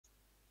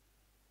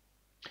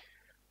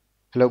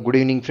Hello, good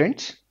evening,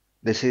 friends.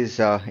 This is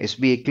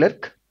SBI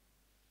Clerk,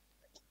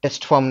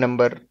 test form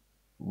number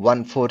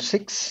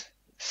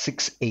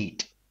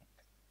 14668,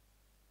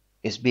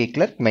 SBI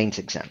Clerk mains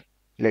exam.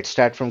 Let's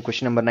start from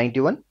question number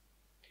 91.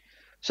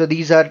 So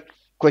these are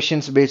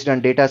questions based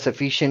on data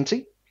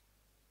sufficiency.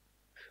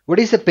 What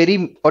is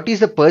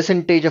the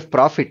percentage of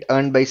profit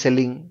earned by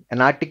selling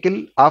an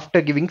article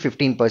after giving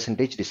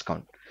 15%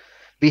 discount?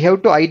 We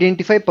have to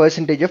identify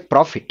percentage of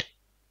profit.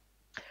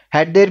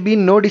 Had there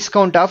been no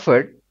discount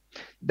offered,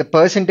 the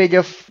percentage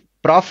of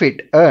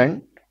profit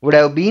earned would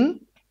have been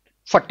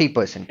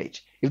 40%.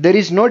 If there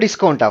is no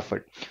discount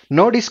offered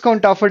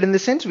in the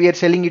sense we are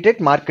selling it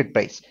at market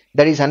price,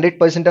 that is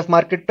 100% of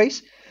market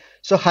price.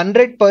 So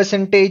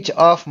 100%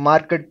 of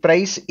market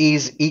price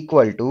is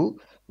equal to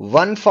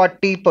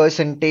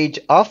 140%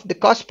 of the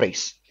cost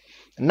price.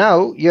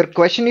 Now your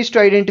question is to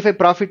identify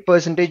profit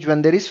percentage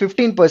when there is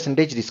 15%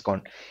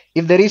 discount.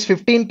 If there is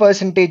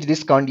 15%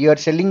 discount, you are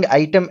selling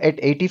item at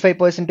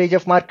 85%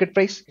 of market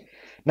price.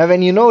 Now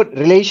when you know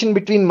relation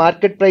between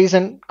market price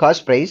and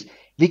cost price,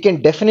 we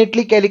can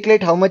definitely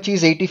calculate how much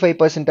is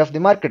 85% of the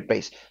market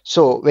price.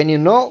 So when you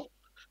know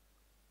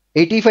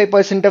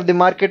 85% of the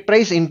market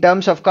price in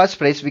terms of cost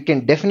price, we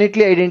can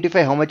definitely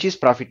identify how much is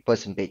profit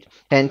percentage.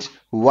 Hence,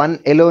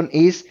 1 alone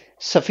is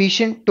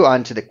sufficient to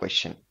answer the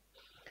question.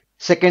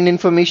 Second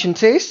information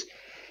says,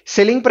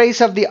 selling price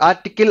of the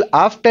article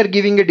after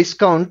giving a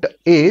discount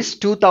is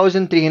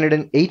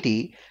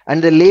 2380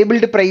 and the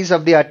labeled price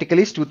of the article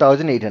is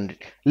 2800.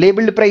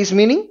 Labeled price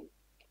meaning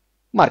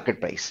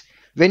market price.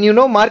 When you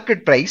know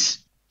market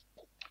price,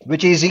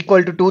 which is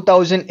equal to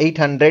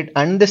 2800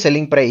 and the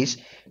selling price,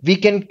 we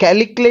can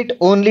calculate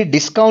only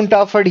discount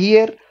offered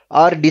here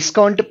or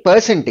discount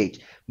percentage.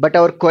 But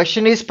our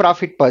question is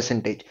profit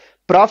percentage.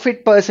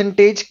 Profit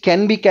percentage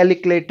can be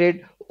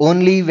calculated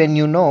only when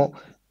you know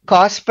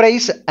cost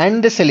price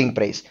and the selling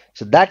price.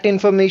 So that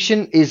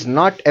information is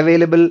not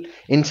available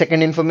in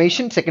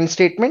second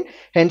statement.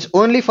 Hence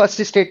only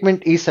first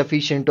statement is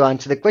sufficient to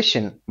answer the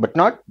question, but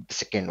not the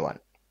second one.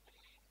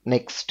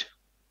 Next.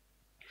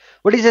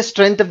 What is the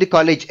strength of the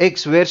college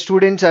X where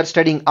students are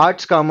studying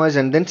arts, commerce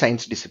and then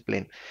science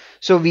discipline?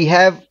 So we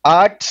have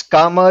arts,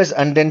 commerce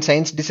and then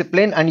science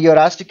discipline, and you are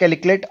asked to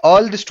calculate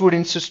all the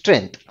students'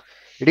 strength.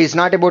 It is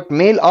not about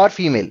male or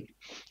female.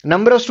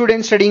 Number of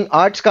students studying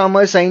arts,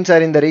 commerce, science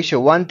are in the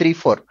ratio 1, 3,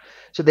 4.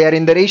 So they are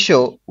in the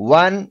ratio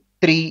 1,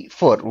 3,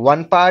 4.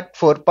 1 part,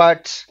 4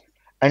 parts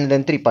and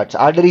then 3 parts.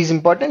 Order is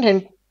important,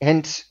 and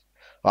hence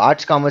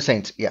arts, commerce,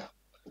 science. Yeah.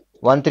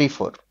 1, 3,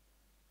 4.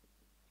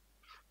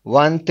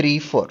 1, 3,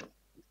 4.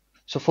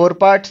 So 4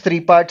 parts,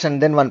 3 parts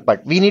and then 1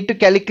 part. We need to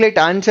calculate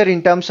answer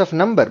in terms of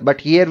number, but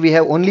here we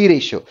have only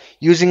ratio.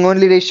 Using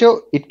only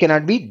ratio, it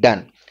cannot be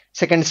done.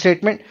 Second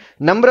statement,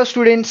 number of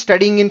students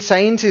studying in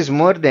science is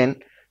more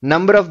than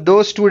number of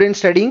those students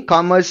studying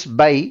commerce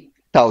by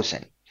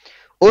 1000.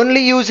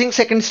 Only using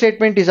second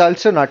statement is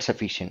also not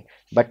sufficient.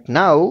 But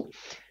now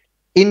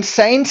in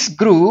science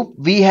group,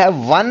 we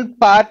have 1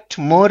 part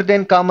more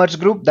than commerce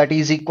group, that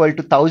is equal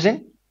to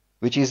 1000,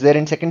 which is there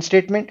in second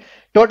statement.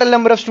 Total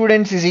number of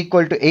students is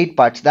equal to 8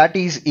 parts, that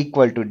is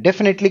equal to,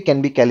 definitely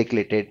can be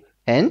calculated.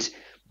 Hence,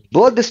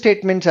 both the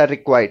statements are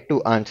required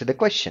to answer the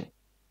question.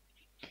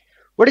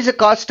 What is the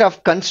cost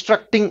of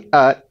constructing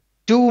a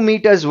 2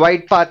 meters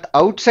wide path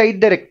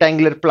outside the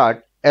rectangular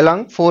plot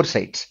along 4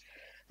 sides?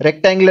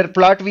 Rectangular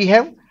plot we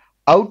have,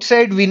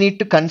 outside we need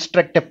to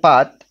construct a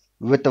path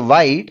with a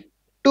wide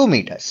 2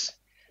 meters.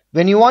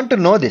 When you want to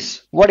know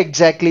this, what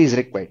exactly is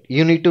required?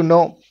 You need to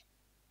know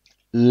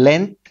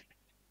length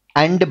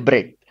and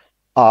breadth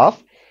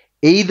of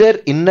either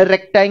inner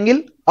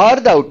rectangle or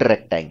the outer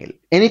rectangle.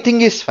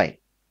 Anything is fine.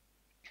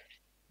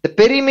 The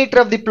perimeter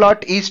of the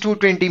plot is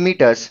 220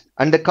 meters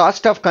and the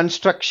cost of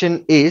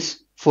construction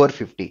is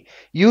 450.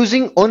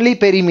 Using only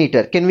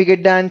perimeter, can we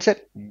get the answer?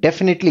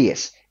 Definitely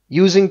yes.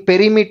 Using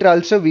perimeter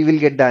also we will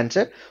get the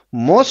answer.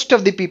 Most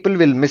of the people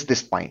will miss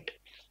this point.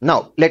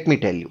 Now let me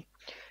tell you.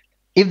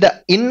 If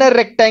the inner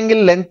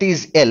rectangle length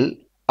is L,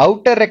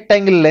 outer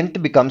rectangle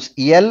length becomes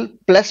L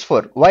plus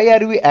 4. Why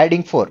are we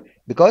adding 4?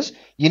 Because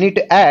you need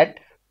to add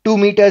 2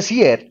 meters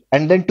here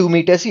and then 2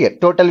 meters here.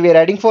 Total we are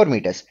adding 4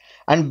 meters.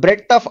 And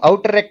breadth of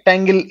outer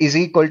rectangle is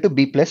equal to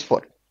B plus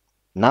 4.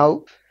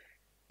 Now,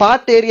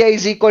 path area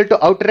is equal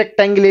to outer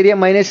rectangle area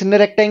minus inner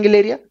rectangle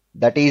area.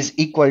 That is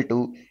equal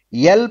to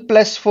L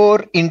plus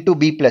 4 into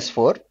B plus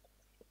 4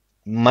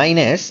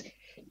 minus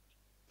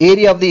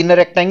area of the inner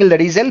rectangle,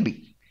 that is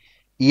LB.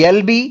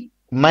 LB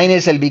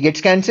minus LB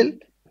gets cancelled.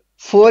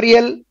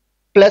 4L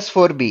plus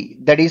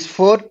 4B, that is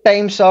 4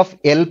 times of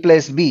L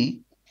plus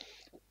B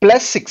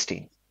plus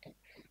 16.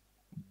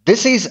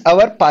 This is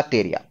our path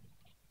area.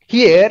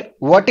 Here,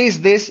 what is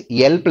this?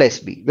 L plus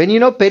B. When you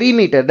know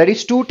perimeter, that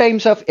is 2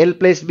 times of L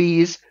plus B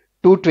is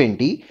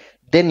 220.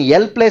 Then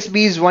L plus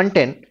B is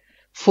 110.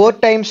 4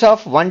 times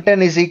of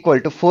 110 is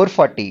equal to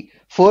 440.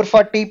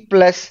 440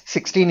 plus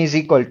 16 is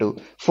equal to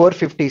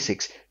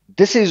 456.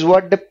 This is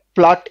what the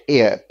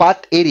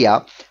path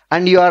area,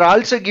 and you are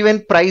also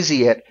given price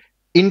here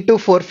into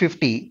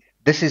 450.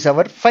 This is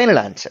our final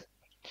answer.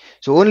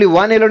 So only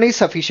one alone is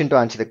sufficient to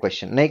answer the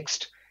question.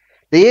 Next,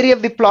 the area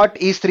of the plot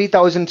is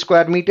 3000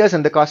 square meters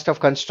and the cost of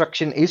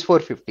construction is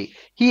 450.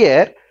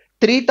 Here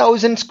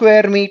 3000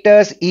 square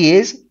meters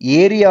is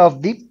area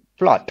of the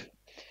plot.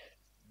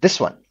 This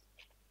one.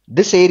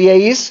 This area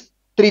is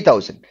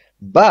 3000.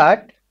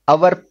 But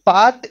our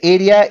path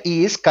area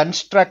is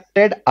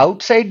constructed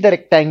outside the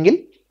rectangle.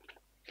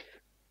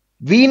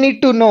 We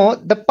need to know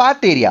the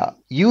path area.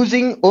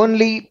 Using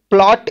only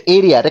plot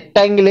area,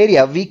 rectangle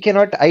area, we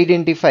cannot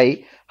identify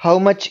how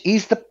much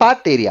is the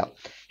path area.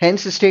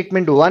 Hence,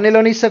 statement 1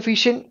 alone is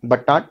sufficient,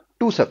 but not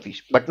 2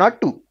 sufficient, but not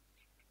 2.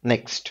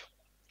 Next.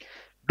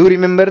 Do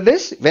remember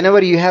this.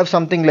 Whenever you have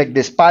something like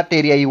this, path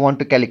area you want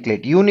to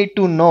calculate, you need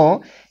to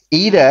know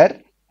either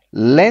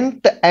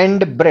length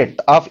and breadth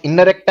of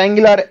inner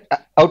rectangle or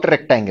outer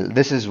rectangle.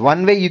 This is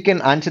one way you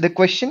can answer the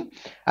question.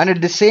 And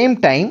at the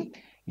same time,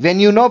 when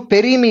you know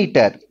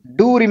perimeter,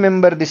 do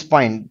remember this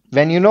point.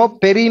 When you know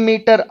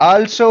perimeter,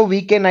 also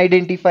we can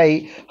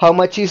identify how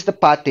much is the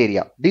path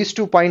area. These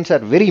 2 points are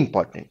very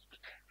important.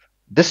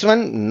 This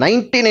one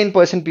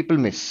 99% people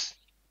miss.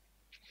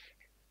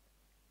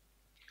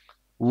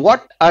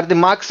 What are the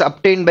marks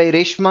obtained by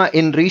Reshma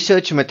in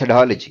research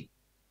methodology?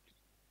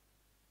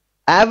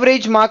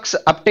 Average marks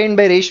obtained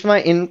by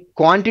Reshma in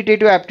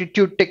quantitative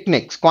aptitude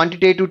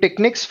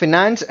techniques,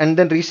 finance, and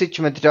then research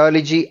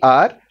methodology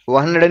are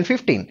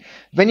 115.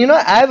 When you know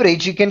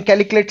average, you can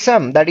calculate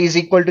sum, that is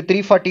equal to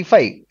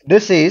 345.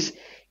 This is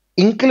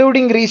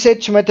including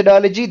research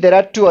methodology. There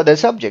are 2 other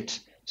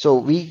subjects, so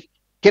we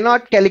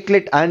cannot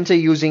calculate answer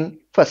using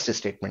first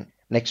statement.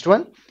 Next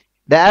one,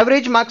 the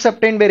average marks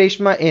obtained by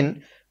Reshma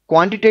in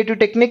quantitative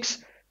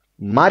techniques,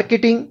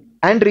 marketing,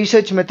 and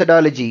research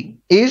methodology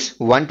is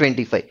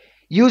 125.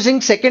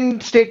 Using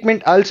second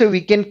statement also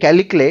we can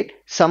calculate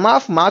sum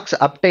of marks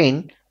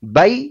obtained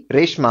by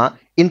Reshma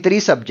in 3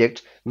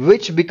 subjects,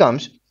 which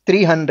becomes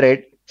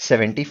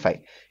 375.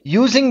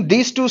 Using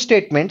these 2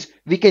 statements,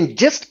 we can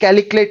just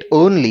calculate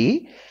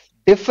only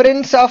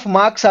difference of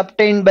marks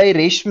obtained by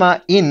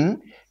Reshma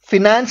in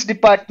finance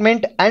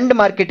department and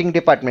marketing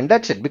department.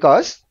 That's it,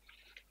 because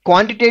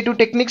quantitative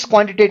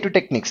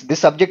techniques, this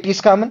subject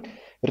is common.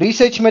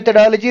 Research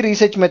methodology,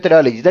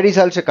 that is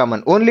also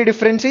common. Only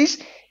difference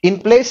is in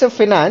place of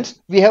finance,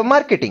 we have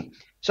marketing.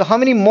 So how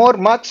many more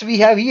marks we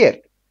have here?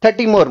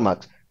 30 more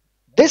marks.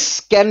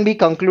 This can be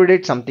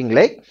concluded something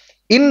like,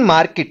 in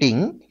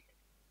marketing,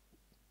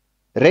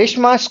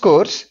 Reshma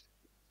scores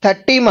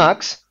 30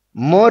 marks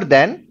more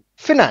than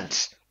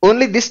finance.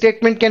 Only this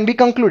statement can be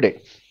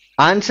concluded.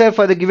 Answer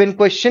for the given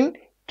question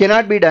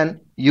cannot be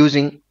done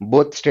using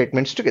both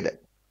statements together.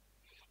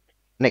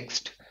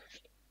 Next.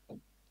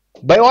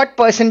 By what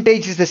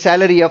percentage is the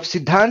salary of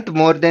Siddhant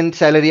more than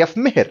salary of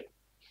Meher?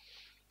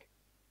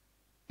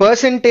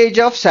 Percentage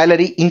of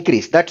salary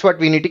increase. That's what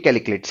we need to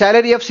calculate.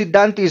 Salary of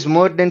Siddhant is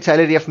more than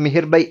salary of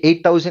Meher by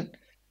 8,000.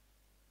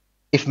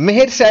 If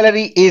Meher's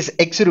salary is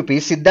X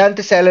rupees,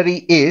 Siddhant's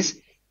salary is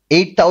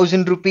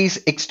 8,000 rupees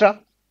extra.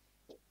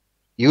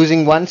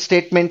 Using one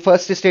statement,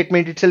 first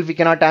statement itself, we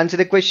cannot answer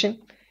the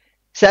question.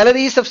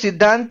 Salaries of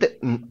Siddhant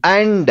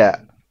and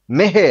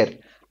Meher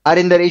are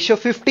in the ratio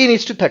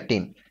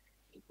 15:13.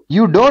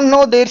 You don't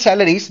know their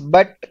salaries,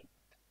 but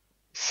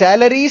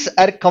salaries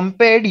are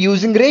compared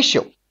using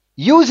ratio.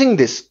 Using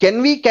this,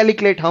 can we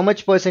calculate how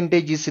much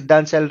percentage is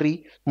Siddhant's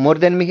salary more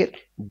than Meher?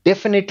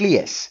 Definitely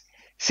yes.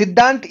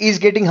 Siddhant is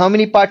getting how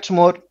many parts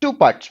more? 2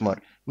 parts more.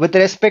 With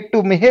respect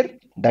to Meher,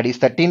 that is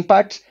 13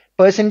 parts,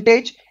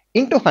 percentage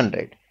into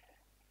 100.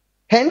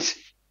 Hence,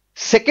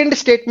 second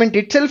statement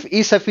itself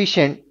is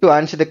sufficient to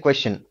answer the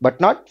question, but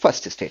not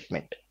first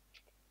statement.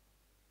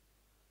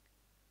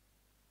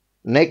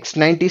 Next,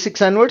 96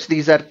 onwards,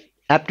 these are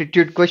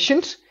aptitude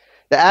questions.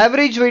 The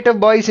average weight of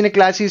boys in a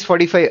class is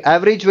 45.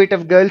 Average weight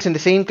of girls in the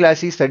same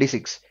class is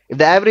 36. If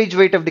the average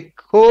weight of the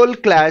whole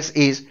class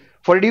is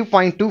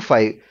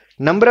 42.25,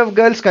 number of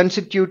girls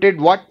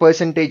constituted what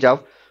percentage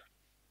of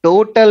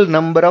total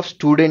number of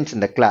students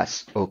in the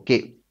class?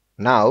 Okay.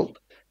 Now,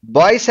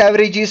 boys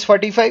average is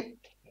 45.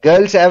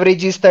 Girls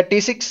average is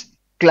 36.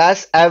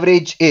 Class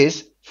average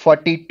is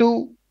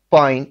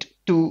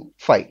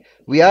 42.25.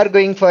 We are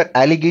going for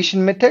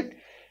allegation method.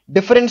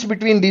 Difference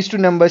between these 2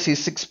 numbers is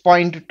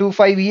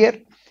 6.25 here.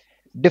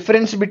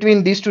 Difference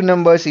between these 2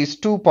 numbers is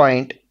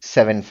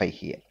 2.75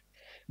 here.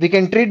 We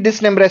can treat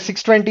this number as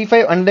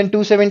 625 and then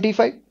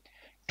 275.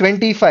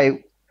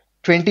 25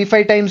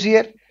 times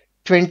here.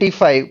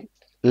 25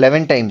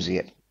 11 times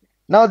here.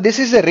 Now this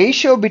is a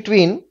ratio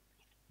between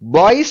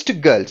boys to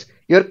girls.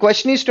 Your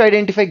question is to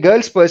identify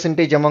girls'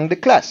 percentage among the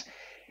class.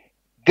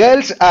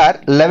 Girls are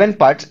 11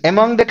 parts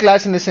among the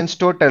class, in the sense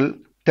total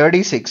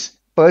 36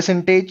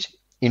 percentage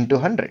into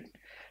 100.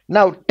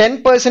 Now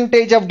 10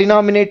 percentage of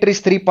denominator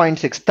is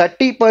 3.6.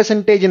 30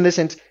 percentage in the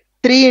sense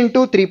 3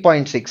 into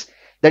 3.6,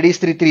 that is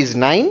 3 is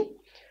 9.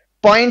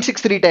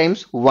 0.63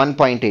 times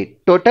 1.8,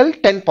 total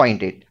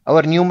 10.8.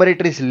 Our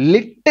numerator is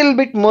little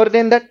bit more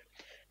than that.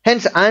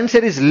 Hence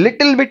answer is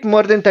little bit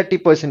more than 30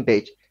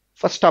 percentage.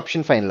 First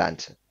option, final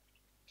answer.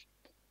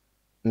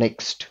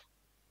 Next.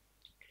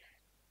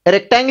 A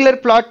rectangular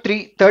plot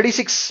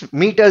 36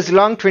 meters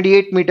long,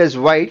 28 meters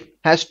wide,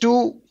 has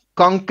two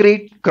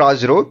concrete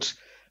crossroads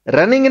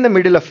running in the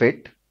middle of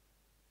it,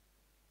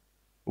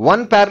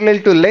 one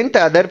parallel to length,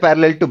 other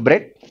parallel to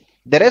breadth.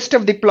 The rest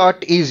of the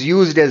plot is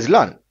used as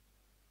lawn.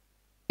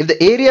 If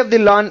the area of the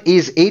lawn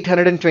is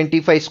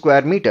 825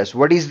 square meters,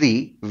 what is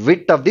the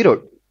width of the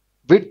road?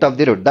 Width of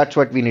the road, that's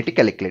what we need to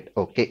calculate.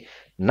 Okay,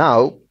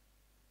 now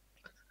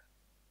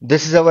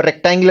this is our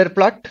rectangular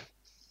plot.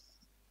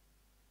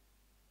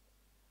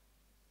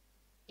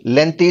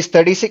 Length is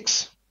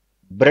 36,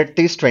 breadth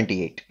is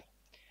 28.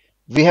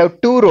 We have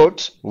two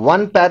roads,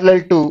 one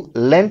parallel to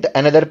length,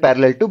 another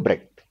parallel to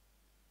breadth.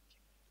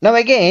 Now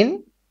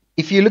again,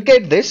 if you look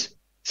at this,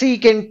 see, you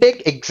can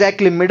take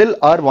exactly middle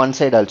or one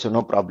side also,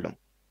 no problem.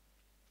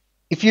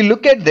 If you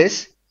look at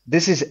this,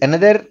 this is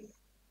another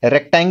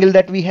rectangle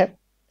that we have.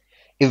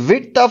 If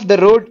width of the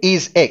road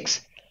is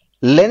x,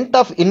 length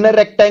of inner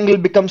rectangle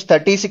becomes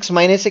 36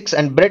 minus x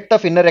and breadth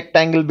of inner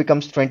rectangle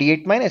becomes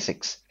 28 minus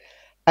x.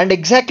 And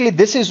exactly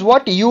this is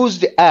what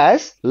used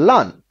as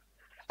lawn.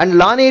 And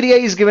lawn area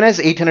is given as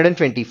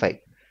 825.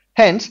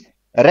 Hence,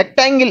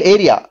 rectangle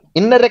area,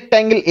 inner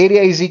rectangle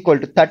area is equal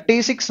to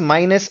 36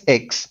 minus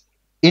x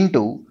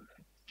into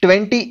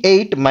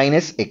 28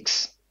 minus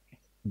x.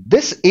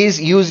 This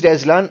is used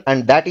as lawn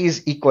and that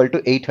is equal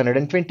to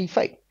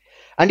 825.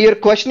 And your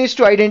question is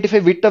to identify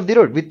width of the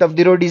road. Width of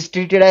the road is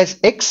treated as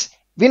x.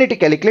 We need to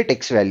calculate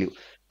x value.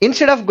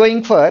 Instead of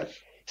going for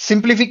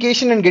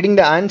simplification and getting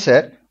the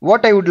answer,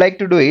 what I would like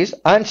to do is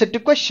answer to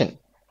question.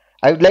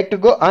 I would like to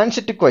go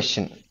answer to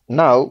question.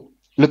 Now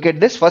look at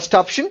this first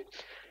option.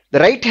 The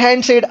right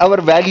hand side, our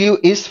value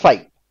is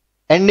 5,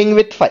 ending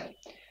with 5.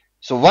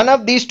 So one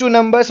of these two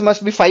numbers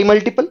must be 5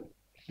 multiple.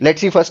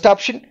 Let's see first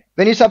option.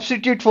 When you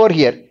substitute 4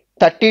 here,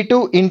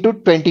 32 into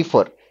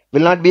 24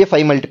 will not be a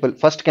 5 multiple.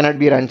 First cannot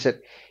be your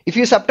answer. If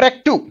you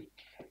subtract 2,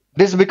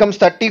 this becomes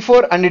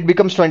 34 and it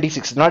becomes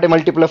 26, not a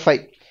multiple of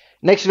 5.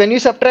 Next, when you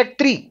subtract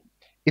 3,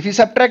 if you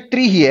subtract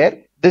 3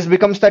 here, this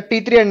becomes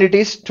 33 and it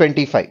is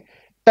 25.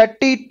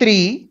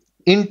 33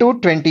 into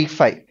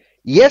 25.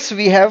 Yes,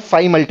 we have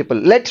 5 multiple.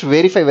 Let's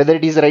verify whether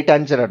it is the right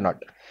answer or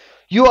not.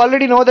 You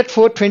already know that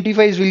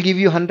 425 will give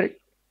you 100.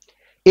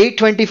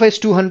 825 is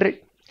 200.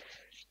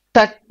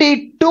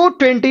 32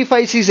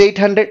 25 is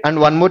 800 and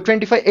one more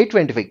 25,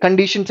 825.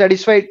 Condition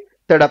satisfied.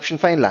 Third option,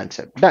 final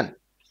answer. Done.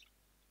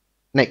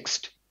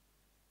 Next.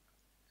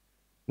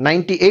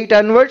 98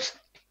 onwards.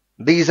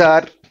 These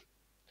are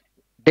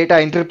data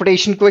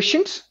interpretation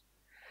questions.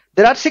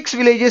 There are 6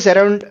 villages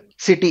around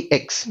city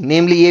X,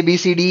 namely A, B,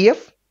 C, D, E,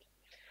 F.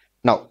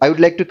 Now, I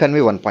would like to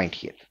convey one point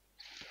here.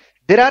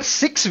 There are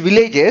 6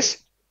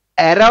 villages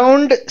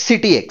around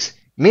city X,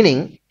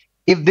 meaning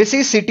if this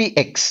is city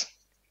X,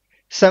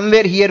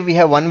 somewhere here we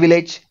have one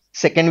village,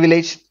 second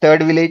village,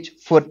 third village,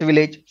 fourth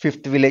village,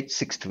 fifth village,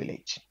 sixth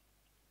village.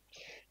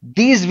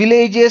 These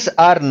villages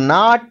are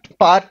not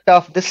part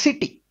of the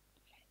city.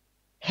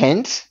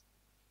 Hence,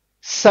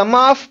 sum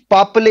of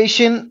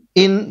population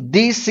in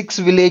these 6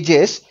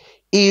 villages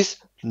is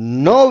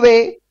no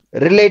way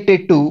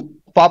related to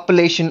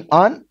population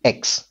on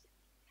X.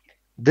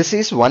 This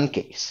is one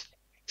case.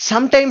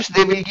 Sometimes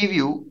they will give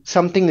you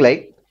something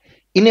like,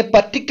 in a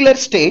particular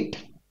state,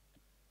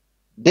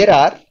 there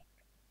are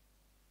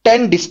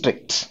 10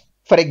 districts.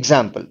 For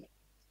example,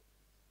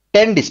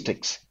 10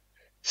 districts.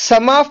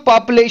 Sum of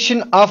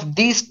population of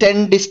these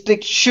 10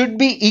 districts should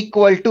be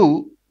equal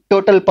to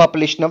total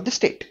population of the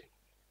state.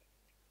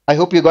 I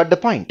hope you got the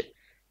point.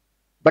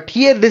 But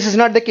here this is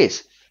not the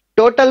case.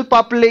 Total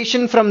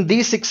population from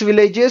these 6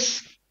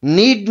 villages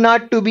need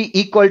not to be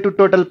equal to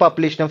total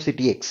population of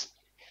city X.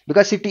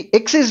 Because city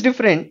X is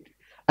different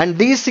and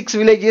these 6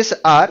 villages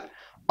are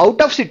out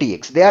of city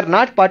X. They are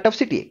not part of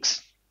city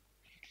X.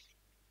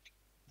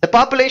 The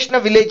population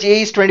of village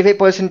A is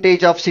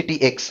 25% of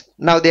city X.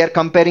 Now they are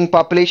comparing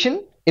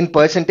population in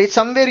percentage.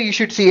 Somewhere you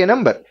should see a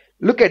number.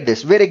 Look at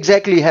this. Where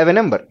exactly you have a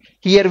number?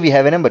 Here we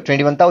have a number,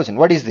 21,000.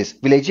 What is this?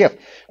 Village F.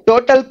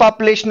 Total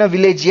population of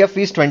village F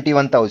is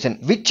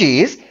 21,000, which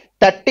is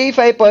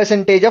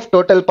 35% of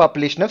total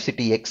population of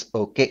city X.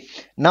 Okay.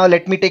 Now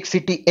let me take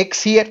city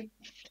X here.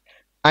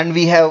 And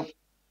we have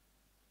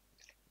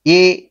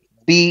A,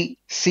 B,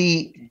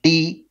 C,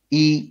 D,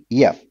 E,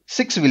 F.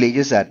 6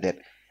 villages are there.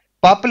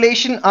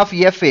 Population of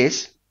F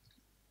is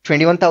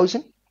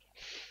 21,000.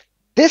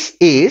 This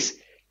is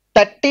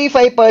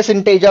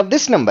 35% of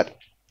this number.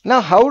 Now,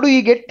 how do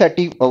you get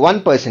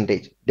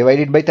 1%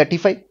 divided by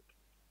 35?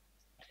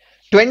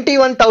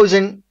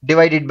 21,000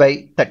 divided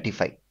by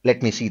 35.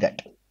 Let me see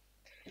that.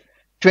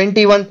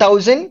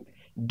 21,000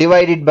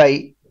 divided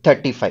by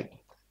 35.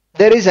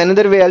 There is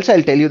another way also,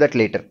 I'll tell you that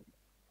later.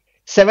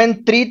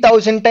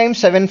 3,000 times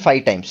 7,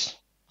 5 times.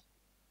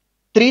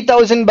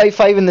 3,000 by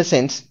 5 in the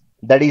sense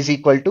that is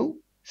equal to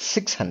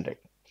 600.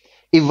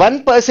 If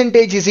 1%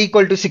 is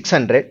equal to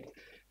 600,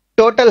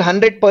 total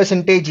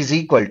 100% is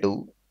equal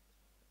to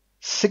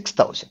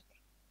 6,000.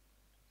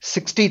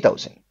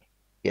 60,000.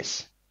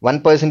 Yes.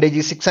 1%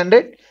 is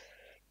 600.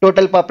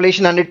 Total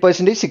population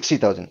 100% is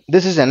 60,000.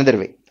 This is another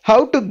way.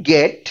 How to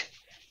get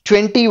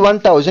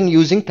 21,000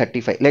 using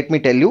 35. Let me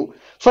tell you,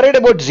 forget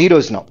about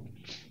zeros now.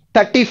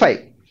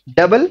 35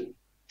 double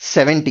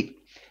 70,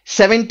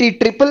 70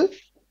 triple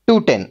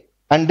 210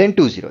 and then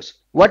 2 zeros.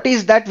 What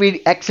is that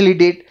we actually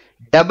did?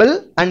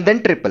 Double and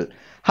then triple.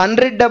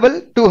 100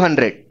 double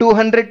 200,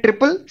 200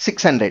 triple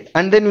 600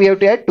 and then we have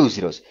to add 2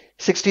 zeros.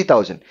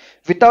 60,000.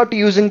 Without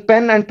using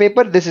pen and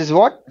paper, this is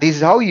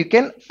how you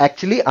can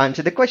actually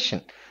answer the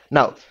question.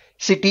 Now,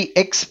 city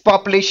X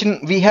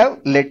population we have.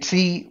 Let's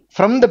see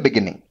from the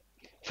beginning.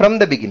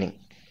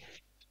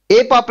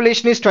 A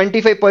population is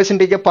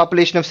 25% of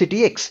population of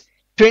city X.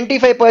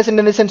 25%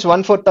 in the sense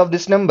 1/4 of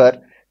this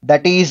number,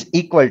 that is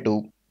equal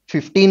to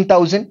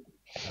 15,000.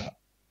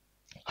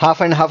 Half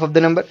and half of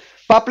the number.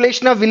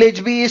 Population of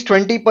village B is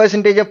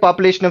 20% of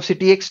population of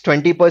city X.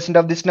 20%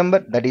 of this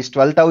number, that is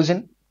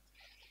 12,000.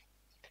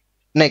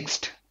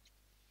 Next,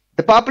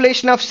 the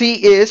population of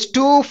C is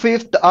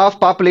 2/5 of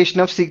population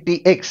of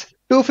city X.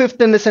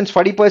 2/5 in the sense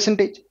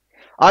 40%.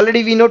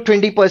 Already we know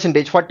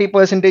 20%.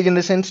 40% in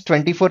the sense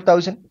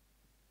 24,000.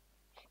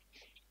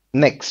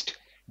 Next,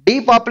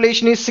 D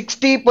population is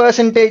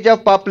 60%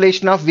 of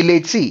population of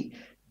village C.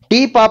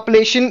 D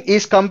population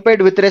is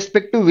compared with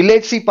respect to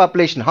village C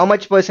population. How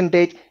much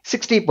percentage?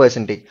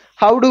 60%.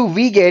 How do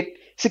we get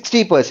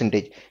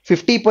 60%?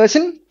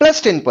 50% plus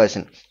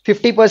 10%.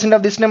 50%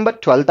 of this number,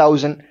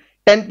 12,000.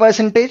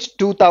 10%,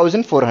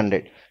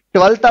 2,400.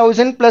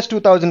 12,000 plus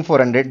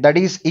 2,400, that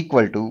is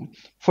equal to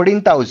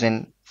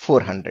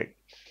 14,400.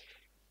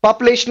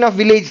 Population of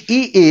village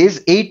E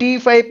is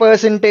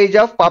 85%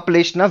 of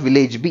population of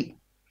village B.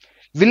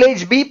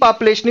 Village B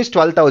population is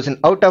 12,000.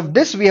 Out of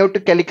this, we have to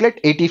calculate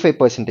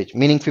 85%,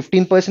 meaning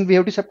 15% we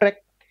have to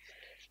subtract.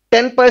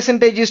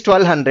 10% is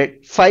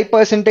 1,200.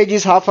 5%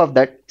 is half of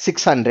that,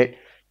 600.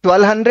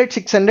 1,200,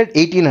 600,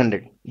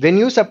 1,800. When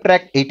you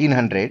subtract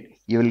 1,800,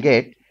 you will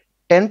get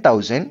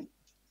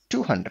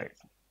 10,200.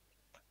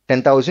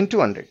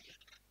 10,200.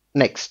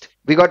 Next,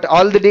 we got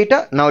all the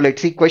data. Now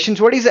let's see questions.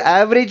 What is the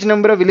average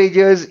number of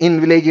villagers in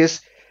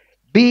villages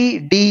B,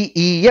 D,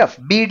 E, F?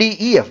 B, D,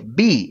 E, F.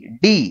 B,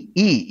 D,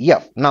 E,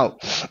 F. Now,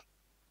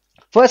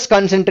 first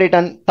concentrate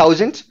on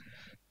thousands.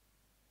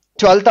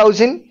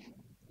 12,000,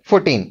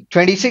 14,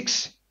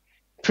 26.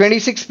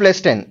 26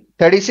 plus 10,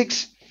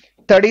 36.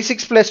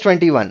 36 plus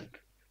 21,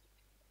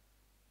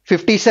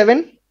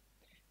 57.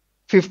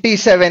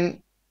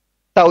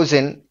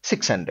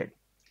 57,600.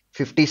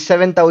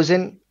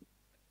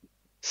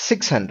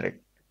 57,600.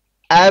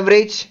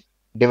 Average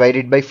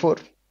divided by 4.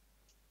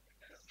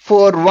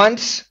 4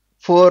 ones,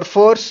 4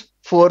 fours,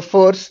 4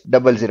 fours,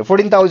 00.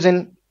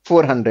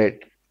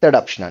 14,400. Third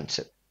option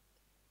answer.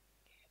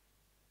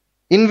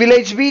 In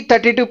village B,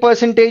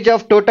 32%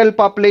 of total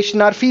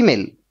population are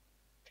female.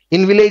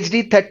 In village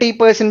D,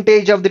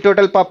 30% of the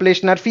total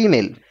population are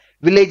female.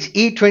 Village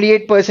E,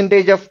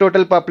 28% of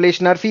total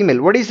population are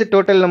female. What is the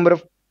total number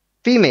of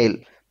female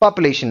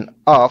population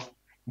of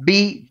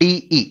B,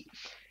 D, E?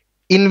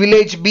 In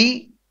village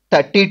B,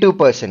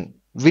 32%.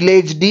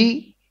 Village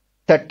D,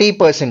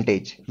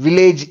 30%.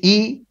 Village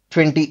E,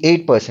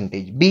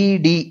 28%. B,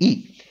 D,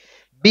 E.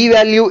 B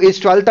value is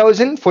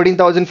 12,000,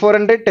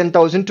 14,400,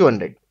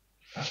 10,200.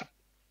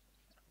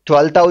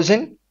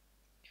 12,000,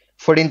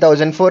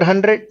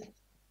 14,400,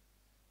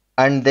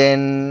 and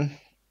then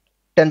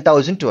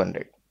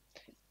 10,200.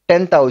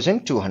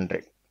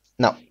 10,200.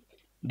 Now,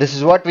 this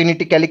is what we need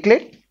to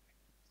calculate.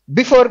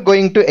 Before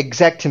going to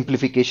exact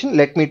simplification,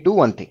 let me do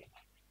one thing.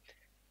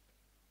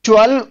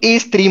 12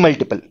 is 3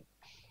 multiple.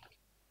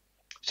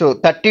 So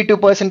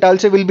 32%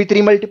 also will be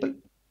 3 multiple.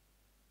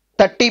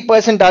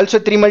 30% also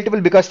 3 multiple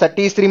because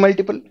 30 is 3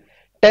 multiple.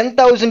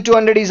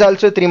 10,200 is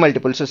also 3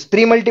 multiple. So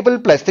 3 multiple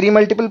plus 3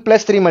 multiple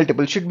plus 3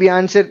 multiple should be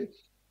answer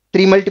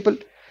 3 multiple.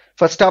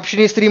 First option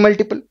is 3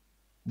 multiple.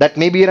 That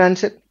may be your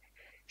answer.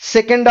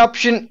 Second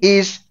option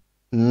is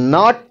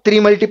not 3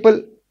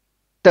 multiple.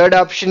 Third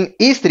option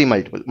is 3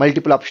 multiple.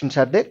 Multiple options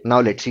are there.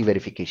 Now let's see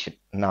verification.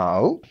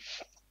 Now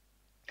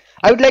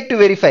I would like to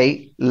verify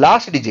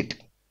last digit.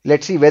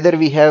 Let's see whether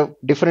we have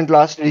different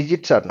last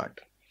digits or not.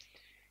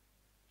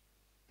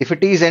 If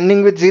it is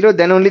ending with 0,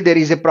 then only there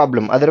is a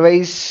problem.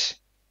 Otherwise,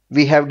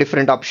 we have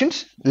different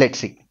options. Let's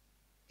see.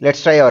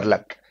 Let's try our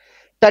luck.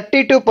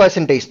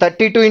 32%.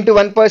 32 into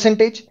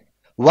 1%.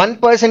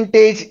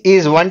 1%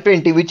 is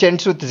 120, which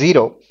ends with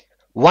 0.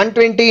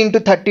 120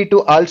 into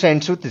 32 also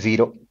ends with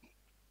 0.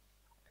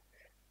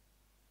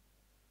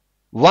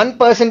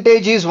 1%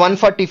 is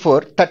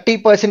 144.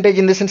 30%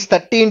 in the sense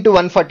 30 into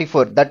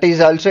 144. That is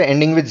also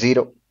ending with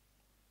 0.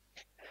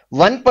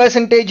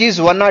 1%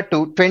 is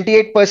 102.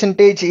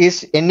 28%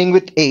 is ending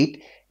with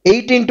 8.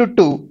 8 into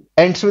 2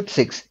 ends with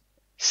 6.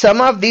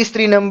 Sum of these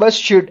three numbers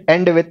should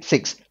end with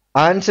 6.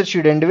 Answer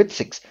should end with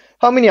 6.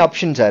 How many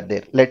options are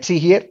there? Let's see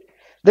here.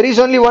 There is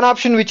only one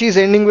option which is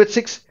ending with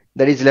 6.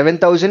 That is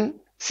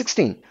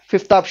 11,016.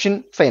 Fifth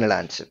option, final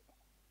answer.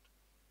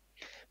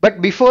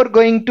 But before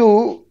going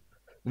to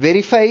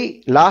verify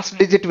last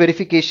digit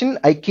verification,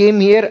 I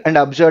came here and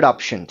observed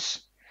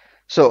options.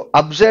 So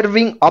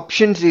observing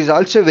options is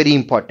also very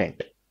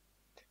important.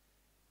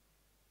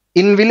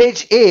 In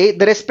village A,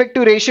 the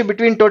respective ratio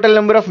between total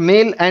number of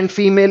male and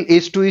female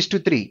is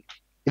 2:3.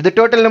 If the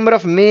total number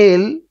of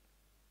male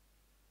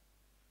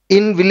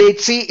in village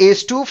C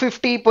is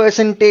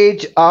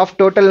 250% of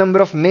total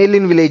number of male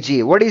in village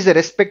A, what is the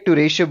respective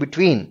ratio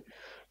between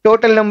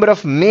total number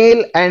of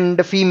male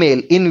and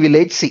female in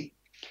village C?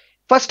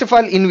 First of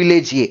all, in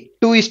village A,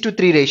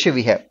 2:3 ratio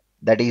we have,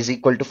 that is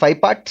equal to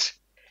 5 parts.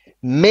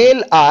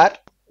 Male are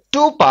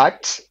 2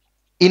 parts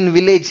in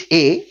village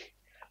A,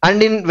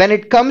 and when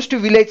it comes to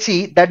village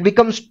C, that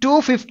becomes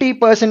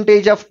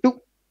 250% of 2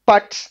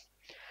 parts.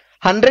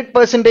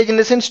 100% in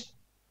the sense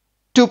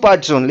 2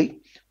 parts only.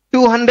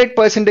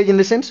 200% in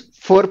the sense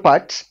 4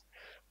 parts.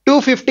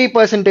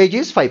 250%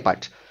 is 5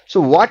 parts. So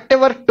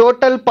whatever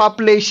total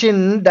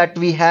population that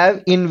we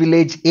have in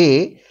village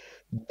A,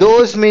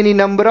 those many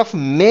number of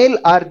male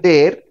are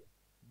there.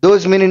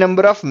 Those many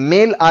number of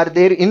male are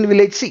there in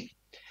village C.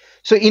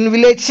 So in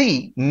village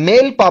C,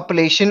 male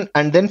population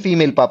and then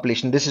female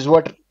population. This is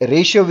what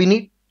ratio we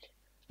need.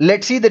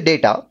 Let's see the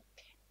data.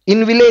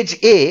 In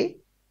village A,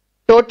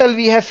 total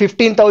we have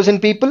 15,000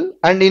 people,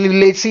 and in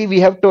village C we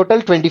have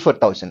total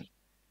 24,000.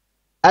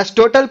 As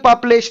total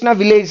population of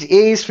village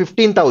A is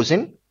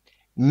 15,000,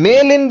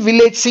 male in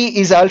village C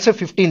is also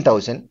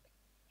 15,000,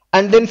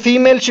 and then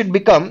female should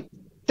become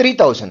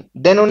 3,000.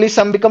 Then only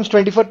sum becomes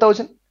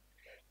 24,000.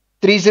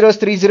 3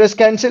 zeros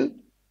cancel.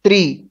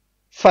 3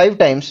 5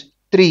 times.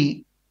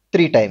 3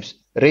 3 times.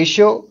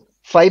 Ratio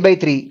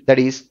 5/3, that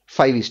is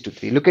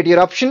 5:3. Look at your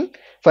option,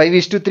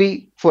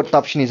 5:3. Fourth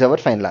option is our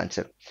final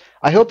answer.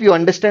 I hope you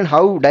understand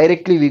how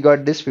directly we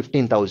got this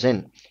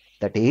 15,000.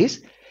 That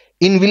is,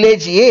 in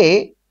village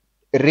A,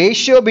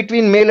 ratio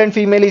between male and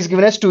female is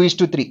given as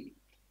 2:3.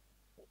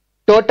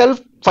 Total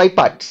 5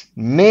 parts.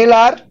 Male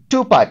are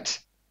 2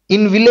 parts.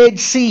 In village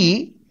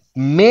C,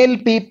 male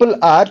people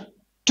are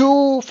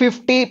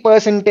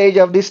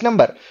 250% of this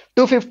number.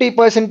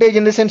 250%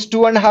 in the sense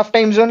 2.5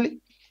 times only.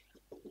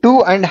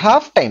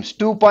 2.5 times,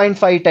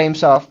 2.5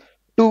 times of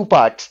 2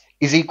 parts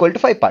is equal to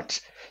 5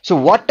 parts. So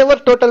whatever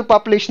total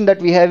population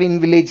that we have in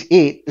village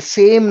A, the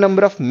same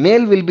number of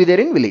male will be there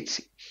in village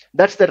C.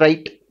 That's the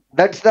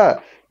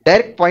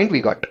direct point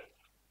we got.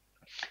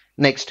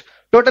 Next,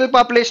 total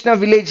population of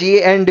village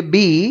A and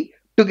B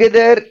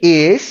together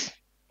is,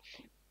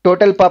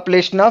 total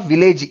population of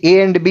village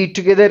A and B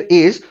together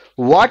is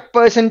what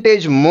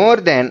percentage more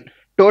than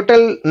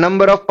total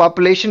number of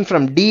population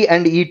from D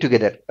and E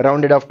together,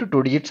 rounded off to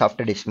 2 digits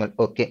after decimal.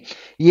 Okay.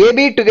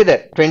 AB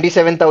together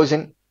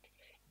 27,000.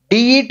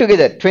 DE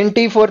together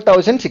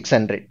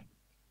 24,600.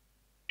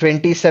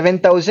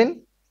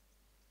 27,000,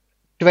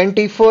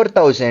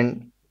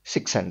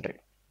 24,600.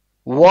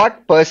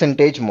 What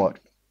percentage more?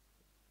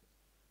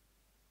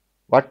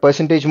 What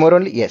percentage more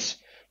only? Yes.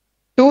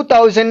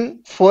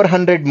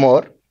 2,400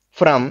 more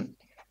from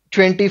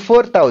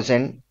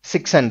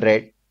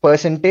 24,600,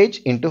 percentage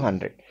into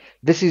 100.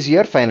 This is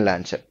your final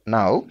answer.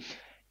 Now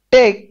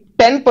take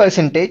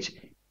 10%.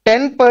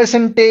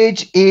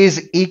 10%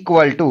 is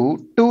equal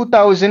to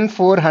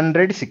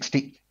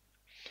 2,460.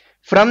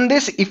 From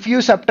this, if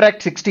you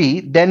subtract 60,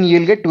 then you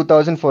will get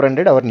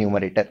 2,400, our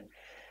numerator.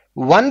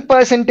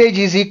 1%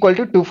 is equal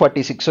to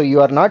 246. So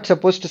you are not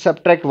supposed to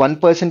subtract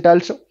 1%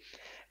 also.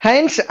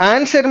 Hence,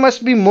 answer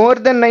must be more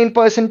than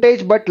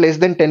 9% but less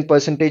than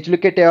 10%.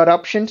 Look at your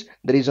options.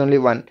 There is only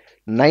one.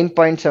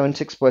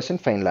 9.76%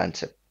 final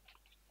answer.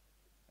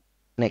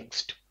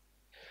 Next.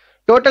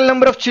 Total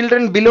number of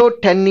children below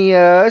 10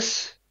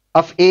 years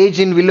of age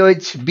in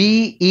village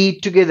B, E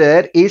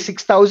together is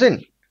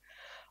 6,000.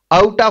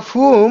 Out of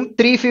whom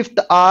 3/5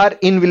 are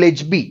in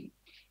village B.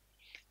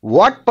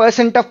 What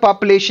percent of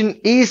population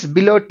is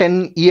below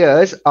 10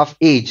 years of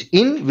age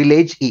in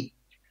village E?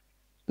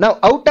 Now,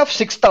 out of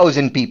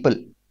 6,000 people,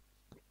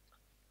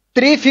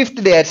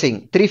 3/5 they are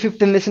saying,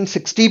 3/5 in the sense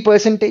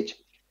 60%.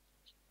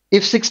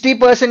 If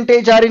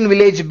 60% are in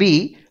village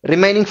B,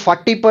 remaining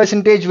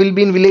 40% will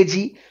be in village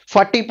E.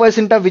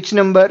 40% of which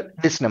number?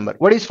 This number.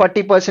 What is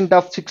 40%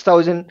 of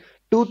 6,000?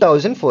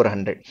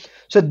 2,400.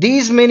 So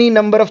these many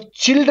number of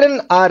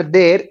children are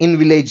there in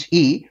village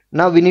E.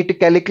 Now we need to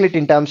calculate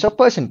in terms of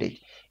percentage.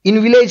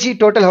 In village E,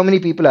 total how many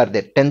people are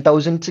there?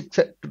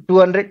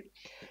 10,200.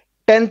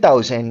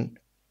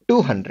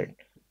 10,200.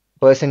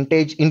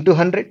 Percentage into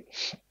 100.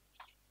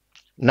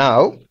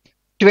 Now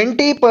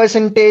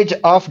 20%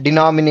 of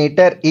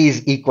denominator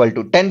is equal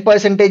to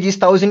 10% is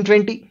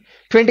 1,020.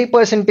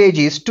 20%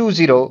 is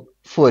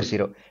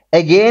 2,040.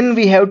 Again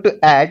we have to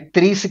add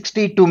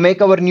 360 to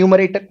make our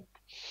numerator.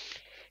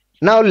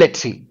 Now let's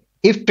see.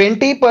 If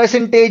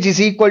 20% is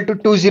equal to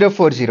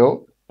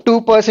 2,040,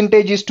 2%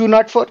 is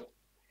 204.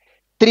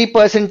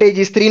 3%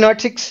 is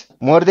 306.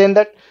 More than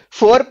that,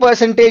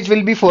 4%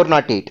 will be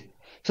 408.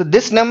 So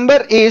this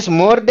number is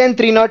more than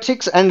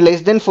 306 and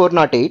less than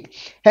 408.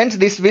 Hence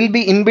this will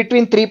be in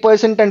between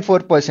 3% and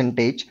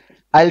 4%.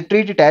 I'll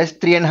treat it as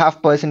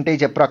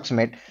 3.5%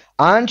 approximate.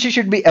 Answer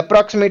should be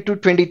approximate to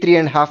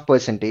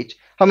 23.5%.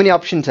 How many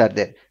options are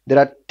there? There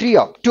are three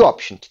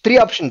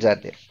options are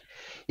there.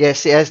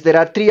 Yes, there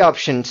are 3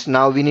 options.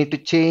 Now we need to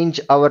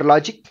change our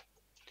logic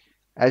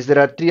As there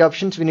are three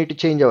options, we need to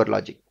change our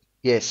logic.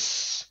 Yes,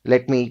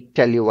 let me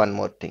tell you one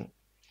more thing.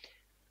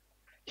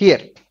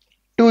 Here,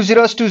 two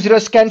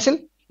zeros cancel.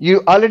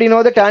 You already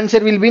know that answer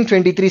will be in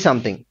 23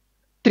 something.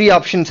 Three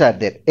options are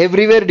there.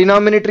 Everywhere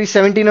denominator is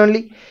 17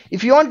 only.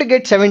 If you want to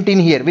get 17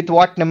 here, with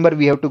what number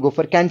we have to go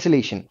for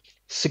cancellation?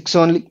 6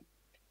 only.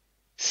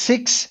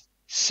 6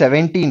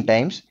 17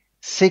 times,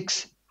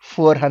 6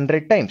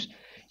 400 times.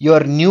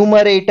 Your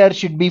numerator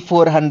should be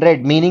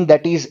 400, meaning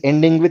that is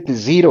ending with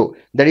 0.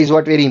 That is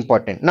what very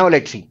important. Now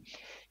let's see.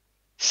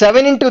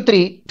 7 into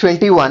 3,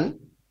 21,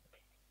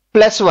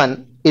 plus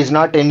 1 is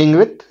not ending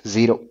with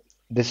 0.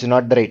 This is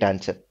not the right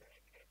answer.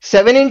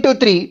 7 into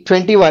 3,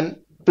 21,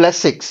 plus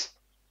 6,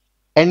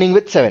 ending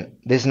with 7.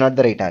 This is not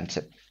the right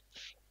answer.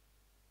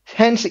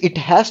 Hence, it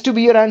has to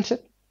be your answer.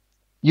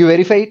 You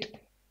verify it.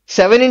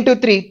 7 into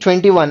 3,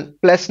 21,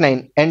 plus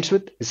 9 ends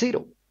with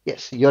 0.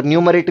 Yes, your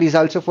numerator is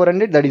also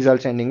 400. That is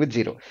also ending with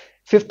 0.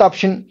 Fifth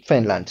option,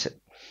 final answer.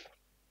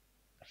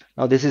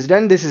 Now this is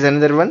done. This is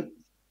another one.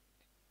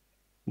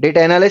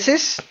 Data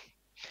analysis.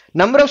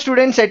 Number of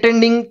students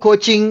attending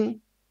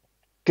coaching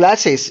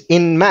classes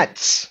in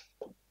maths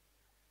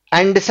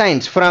and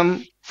science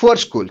from 4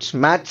 schools.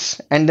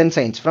 Maths and then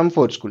science from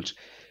 4 schools.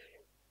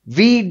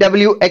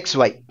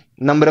 VWXY.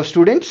 Number of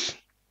students.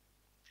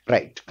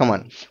 Right, come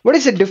on. What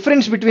is the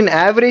difference between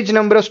average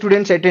number of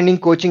students attending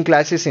coaching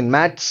classes in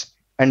maths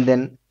and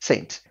then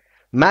science?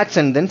 Maths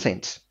and then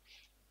science.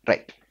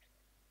 Right.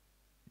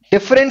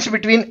 Difference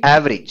between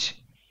average.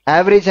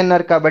 Average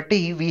annar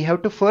kabatti, we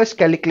have to first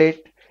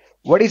calculate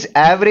what is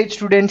average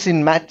students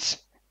in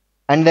maths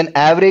and then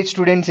average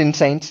students in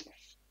science,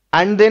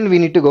 and then we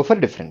need to go for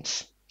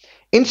difference.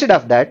 Instead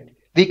of that,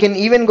 we can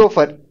even go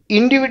for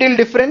individual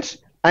difference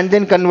and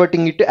then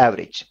converting it to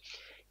average.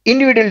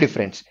 Individual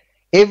difference.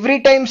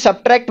 Every time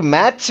subtract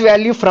maths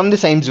value from the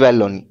science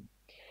value only.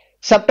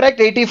 Subtract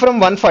 80 from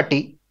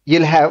 140,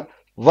 you'll have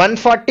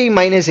 140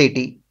 minus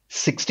 80,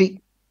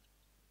 60.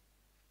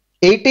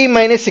 80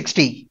 minus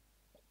 60,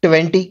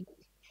 20.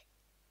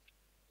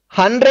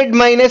 100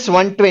 minus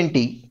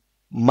 120,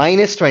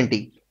 minus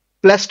 20.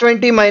 Plus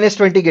 20 minus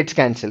 20 gets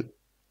cancelled.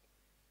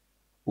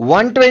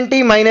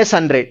 120 minus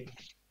 100,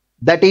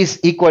 that is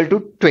equal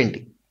to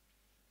 20.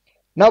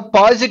 Now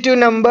positive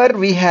number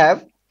we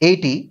have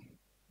 80.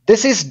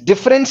 This is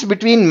difference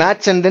between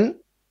maths and then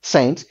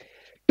science.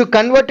 To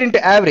convert into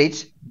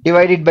average,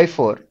 divided by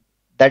 4,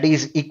 that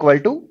is equal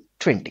to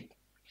 20.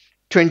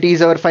 20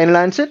 is our final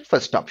answer,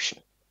 first option.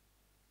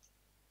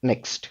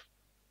 Next.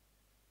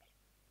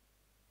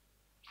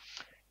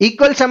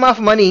 Equal sum of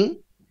money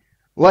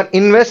were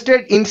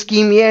invested in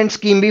scheme A and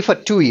scheme B for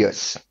 2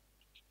 years.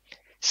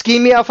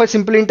 Scheme A offers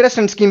simple interest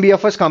and scheme B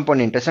offers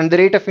compound interest, and the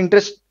rate of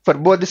interest for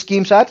both the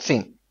schemes are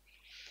same.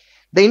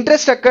 The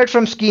interest occurred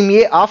from scheme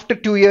A after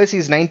 2 years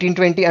is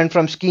 1920 and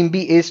from scheme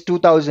B is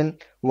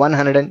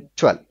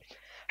 2112.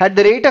 Had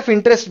the rate of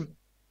interest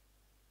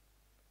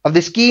of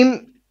the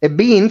scheme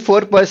been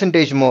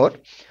 4% more,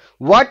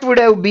 what would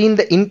have been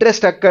the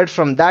interest occurred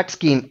from that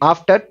scheme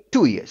after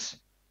 2 years?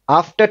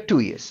 After 2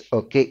 years.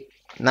 Okay.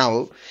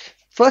 Now,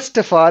 first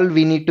of all,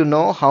 we need to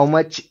know how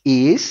much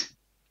is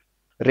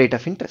rate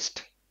of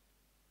interest.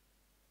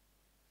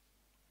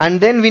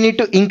 And then we need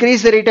to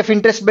increase the rate of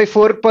interest by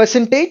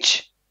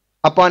 4%.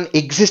 Upon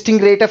existing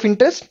rate of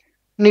interest,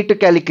 need to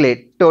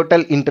calculate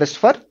total interest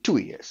for 2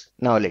 years.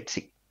 Now let's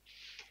see.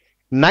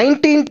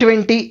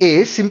 1920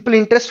 is simple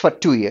interest for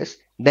 2 years.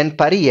 Then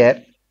per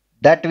year,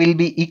 that will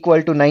be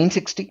equal to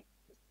 960.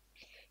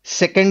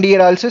 Second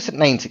year also is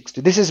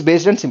 960. This is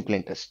based on simple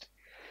interest.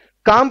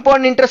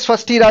 Compound interest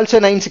first year also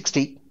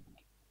 960.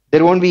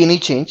 There won't be any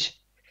change.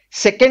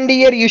 Second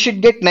year you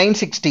should get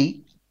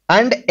 960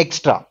 and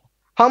extra.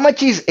 How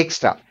much is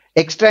extra?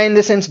 Extra in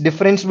the sense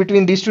difference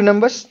between these two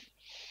numbers.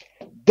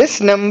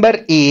 This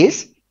number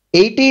is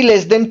 80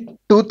 less than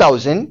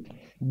 2000.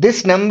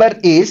 This number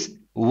is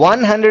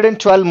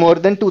 112 more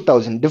than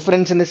 2000.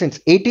 Difference in the sense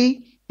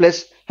 80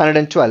 plus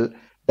 112,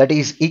 that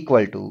is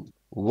equal to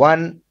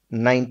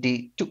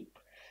 192.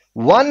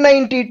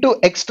 192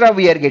 extra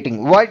we are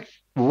getting. Why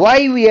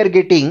we are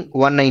getting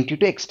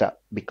 192 extra?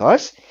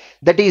 Because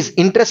that is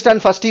interest on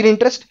first year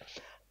interest.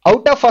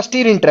 Out of first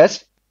year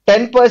interest,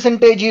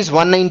 10% is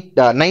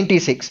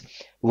 96.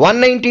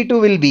 192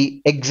 will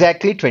be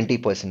exactly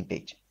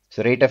 20%.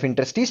 So rate of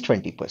interest is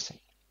 20%.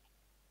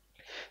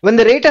 When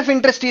the rate of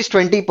interest is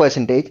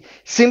 20%,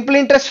 simple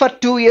interest for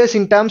 2 years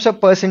in terms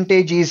of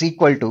percentage is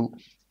equal to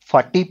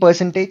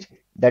 40%.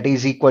 That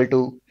is equal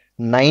to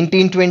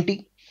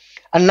 1920.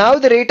 And now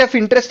the rate of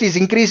interest is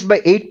increased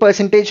by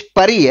 8%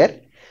 per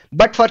year.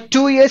 But for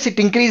 2 years it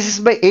increases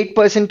by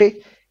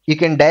 8%. You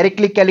can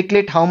directly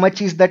calculate how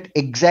much is that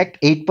exact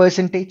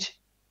 8%.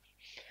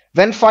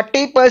 When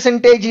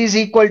 40% is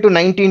equal to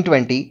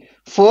 1920,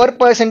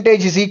 4%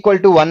 is equal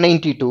to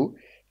 192,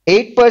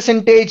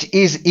 8%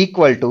 is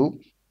equal to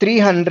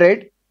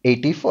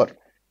 384.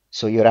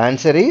 So your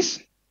answer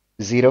is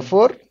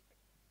 04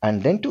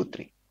 and then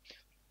 23.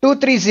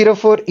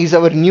 2304 is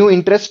our new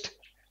interest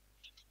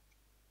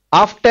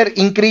after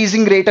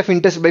increasing rate of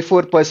interest by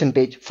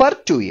 4% for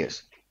 2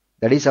 years.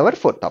 That is our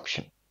fourth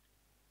option.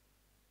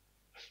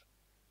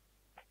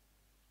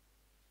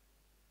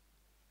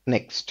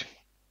 Next.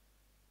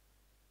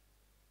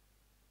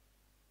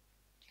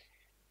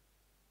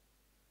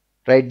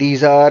 Right,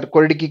 these are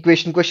quadratic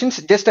equation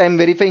questions. Just I am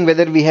verifying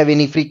whether we have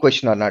any free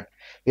question or not.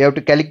 We have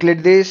to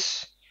calculate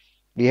this.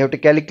 We have to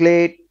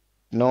calculate.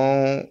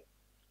 No,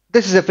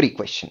 this is a free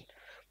question.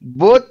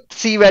 Both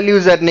C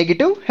values are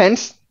negative.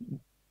 Hence,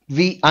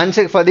 the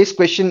answer for this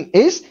question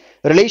is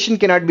relation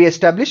cannot be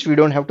established. We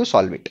don't have to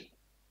solve it.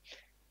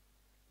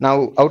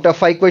 Now, out of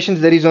 5 questions,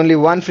 there is only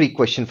one free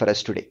question for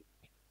us today.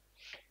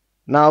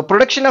 Now,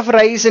 production of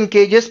rice in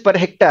kgs per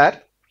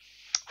hectare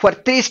for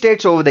 3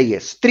 states over the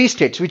years. 3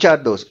 states, which are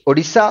those?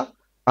 Odisha,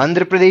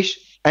 Andhra Pradesh,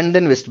 and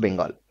then West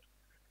Bengal.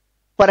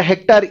 Per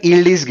hectare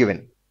yield is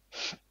given.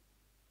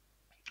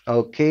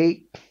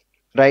 Okay,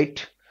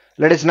 right.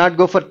 Let us not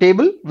go for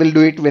table. We'll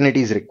do it when it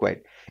is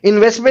required. In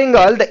West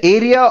Bengal, the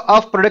area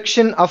of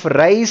production of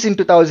rice in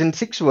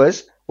 2006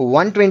 was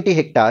 120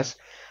 hectares,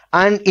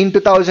 and in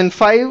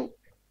 2005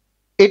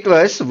 it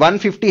was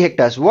 150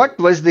 hectares. What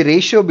was the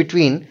ratio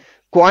between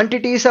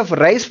quantities of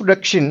rice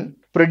production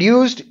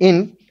produced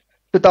in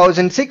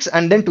 2006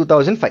 and then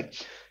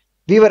 2005?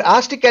 We were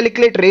asked to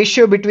calculate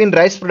ratio between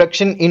rice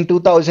production in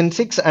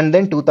 2006 and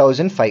then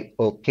 2005.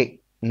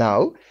 Okay,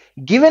 now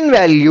given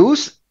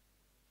values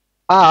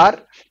are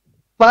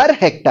per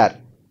hectare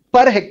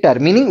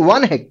meaning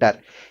 1 hectare.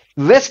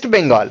 West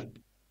Bengal,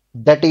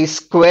 that is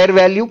square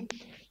value.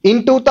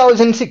 In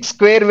 2006,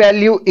 square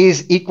value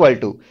is equal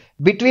to,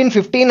 between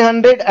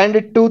 1500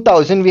 and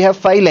 2000 we have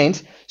 5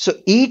 lines, so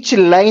each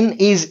line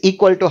is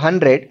equal to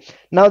 100.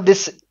 Now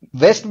this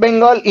West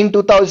Bengal in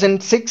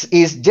 2006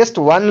 is just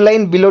 1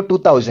 line below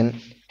 2000,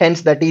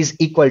 hence that is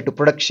equal to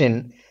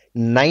production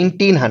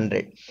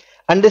 1900.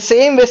 And the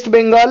same West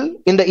Bengal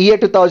in the year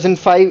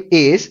 2005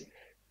 is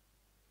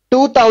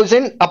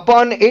 2000,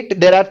 upon it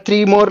there are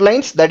 3 more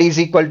lines, that is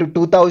equal to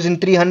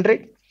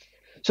 2300.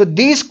 So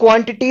these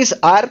quantities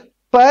are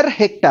per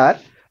hectare,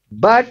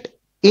 but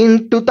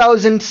in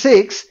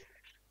 2006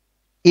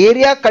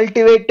 area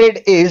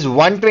cultivated is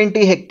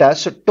 120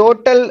 hectares. So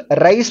total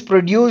rice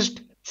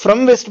produced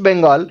from West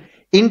Bengal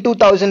in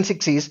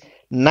 2006 is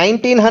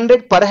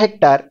 1900 per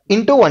hectare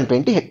into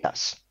 120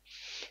 hectares.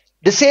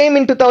 The same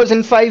in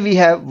 2005 we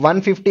have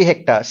 150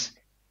 hectares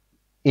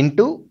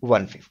into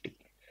 150.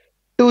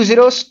 2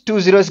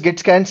 zeros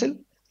gets cancelled.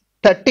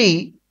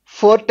 30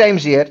 4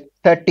 times here,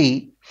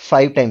 30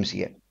 5 times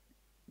here.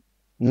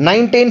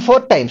 19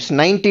 4 times,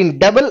 19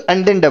 double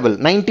and then double.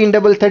 19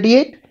 double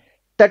 38,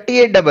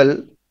 38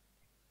 double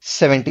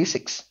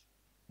 76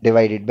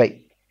 divided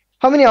by.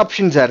 How many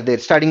options are there?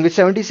 Starting with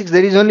 76,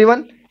 there is only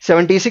one.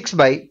 76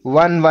 by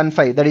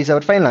 115, that is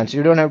our final answer.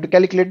 You don't have to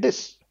calculate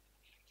this.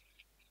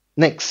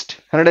 Next,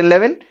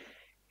 111.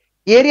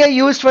 Area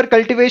used for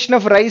cultivation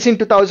of rice in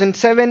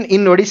 2007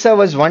 in Odisha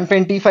was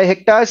 125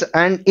 hectares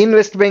and in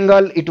West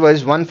Bengal it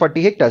was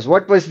 140 hectares.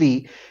 What was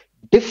the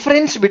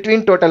difference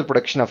between total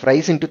production of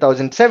rice in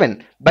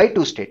 2007 by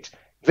 2 states?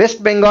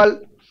 West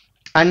Bengal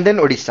and then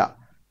Odisha.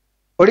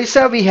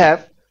 Odisha we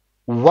have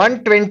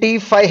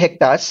 125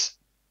 hectares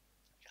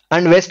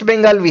and West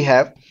Bengal we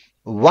have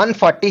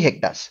 140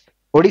 hectares.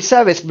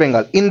 Odisha, West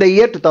Bengal in the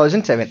year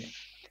 2007.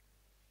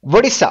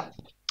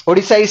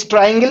 Odisha is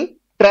triangle.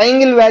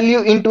 Triangle value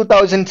in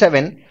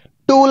 2007,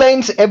 2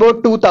 lines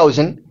above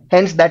 2000,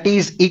 hence that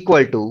is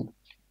equal to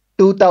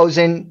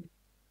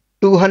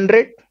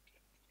 2200.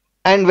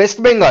 And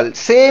West Bengal,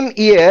 same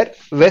year,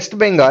 West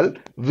Bengal,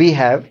 we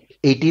have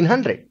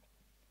 1800.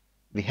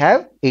 We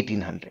have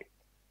 1800.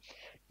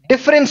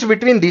 Difference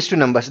between these two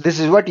numbers, this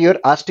is what you are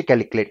asked to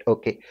calculate.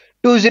 Okay,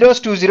 2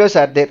 zeros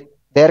are there.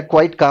 They are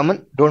quite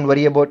common. Don't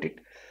worry about it.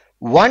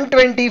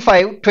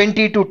 125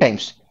 22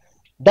 times.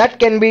 That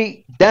can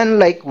be done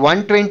like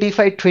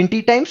 125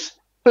 20 times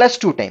plus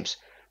 2 times.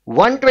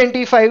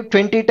 125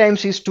 20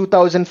 times is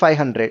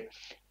 2500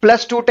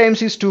 plus 2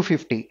 times is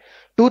 250.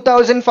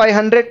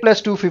 2500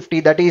 plus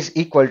 250, that is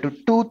equal to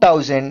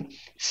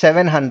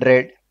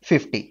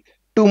 2750.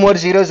 2 more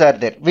zeros are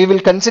there. We will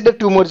consider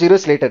 2 more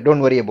zeros later.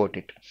 Don't worry about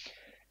it.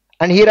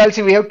 And here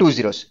also we have 2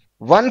 zeros.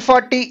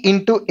 140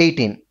 into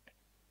 18.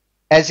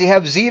 As you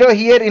have 0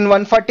 here in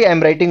 140, I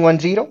am writing 1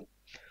 0.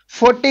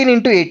 14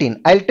 into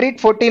 18. I'll treat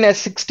 14 as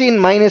 16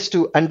 minus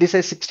 2 and this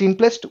as 16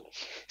 plus 2.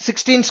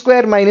 16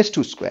 square minus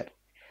 2 square.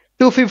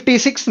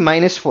 256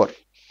 minus 4.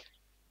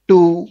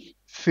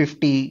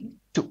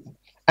 252.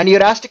 And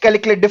you're asked to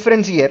calculate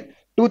difference here.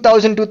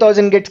 2000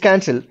 gets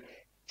cancelled.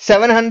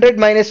 700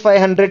 minus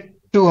 500,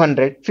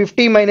 200.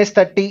 50 minus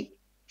 30,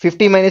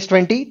 50 minus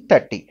 20,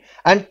 30.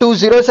 And 2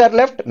 zeros are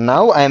left.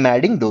 Now I am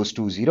adding those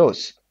 2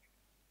 zeros.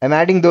 I'm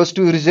adding those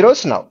 2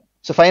 zeros now.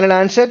 So final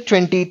answer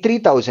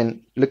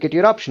 23,000. Look at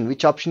your option.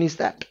 Which option is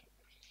that?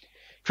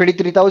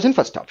 23,000,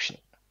 first option.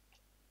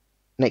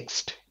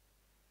 Next.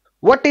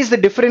 What is the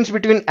difference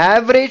between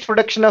average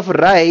production of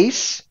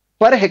rice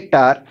per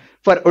hectare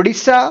for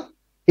Odisha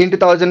in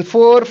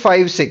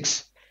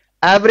 2004-5-6?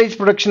 Average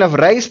production of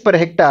rice per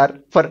hectare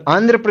for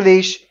Andhra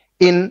Pradesh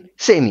in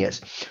same years.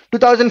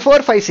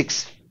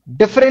 2004-5-6.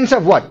 Difference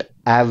of what?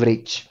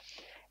 average.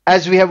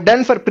 As we have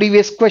done for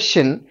previous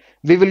question,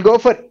 we will go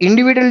for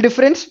individual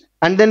difference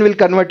and then we'll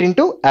convert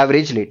into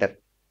average later.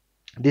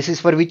 This is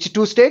for which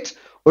two states?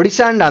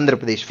 Odisha and Andhra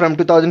Pradesh from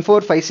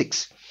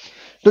 2004-5-6.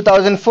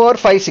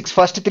 2004-5-6,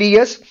 first 3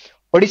 years,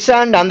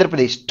 Odisha and Andhra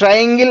Pradesh,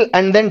 triangle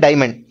and then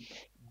diamond.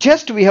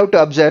 Just we have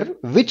to observe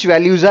which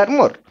values are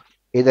more.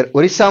 Either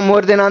Odisha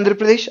more than Andhra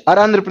Pradesh or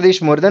Andhra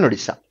Pradesh more than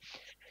Odisha.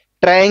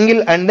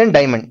 Triangle and then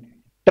diamond.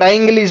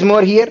 Triangle is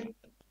more here.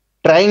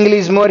 Triangle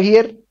is more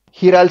here.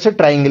 Here also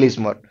triangle is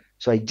more.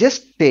 So I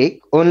just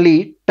take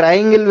only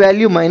triangle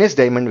value minus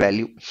diamond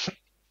value.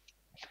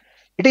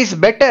 It is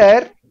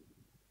better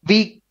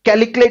we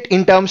calculate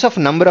in terms of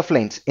number of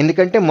lines.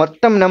 ఎందుకంటే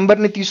మొత్తం number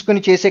ని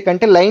తీసుకొని చేసే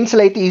కంటే lines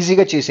లో అయితే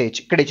ఈజీగా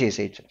చేసేయచ్చు. ఇక్కడే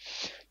చేసేయచ్చు.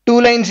 2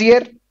 lines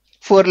here,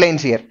 4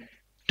 lines here.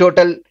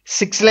 Total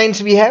 6 lines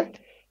we have.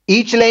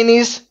 Each line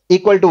is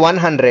equal to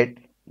 100.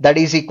 That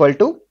is equal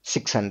to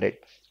 600.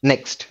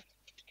 Next,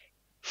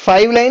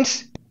 5 lines.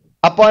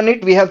 Upon it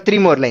we have 3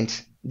 more lines.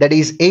 That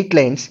is 8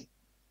 lines,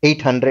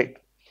 800.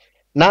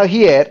 Now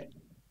here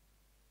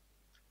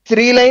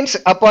 3 lines.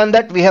 Upon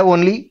that we have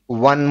only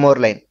 1 more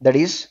line. That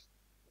is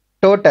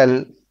total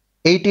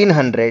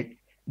 1800.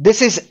 This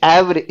is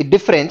average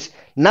difference.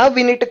 Now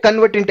we need to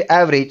convert into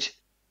average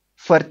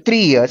for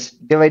 3 years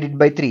divided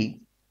by 3.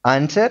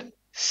 Answer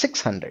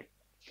 600.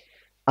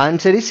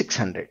 Answer is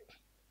 600.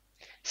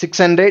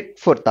 600,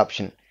 fourth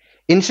option.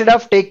 Instead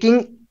of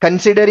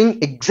considering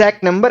exact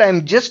number,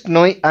 I'm just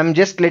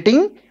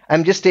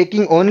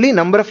taking only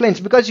number of lines,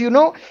 because you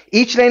know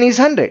each line is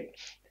 100.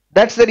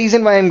 That's the reason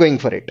why I'm going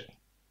for it.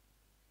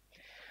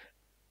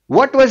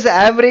 What was the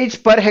average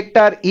per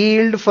hectare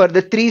yield for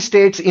the 3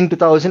 states in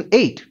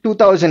 2008?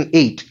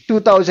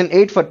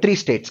 2008 for 3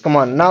 states. Come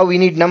on, now we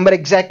need number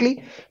exactly.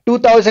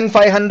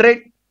 2500,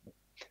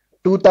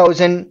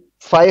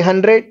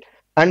 2500,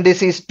 and this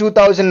is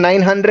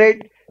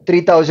 2900,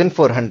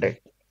 3400.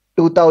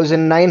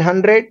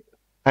 2900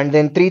 and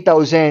then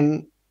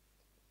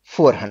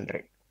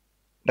 3400.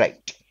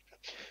 Right.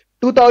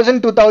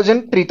 2000,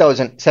 2000,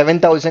 3000,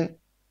 7000.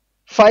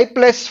 5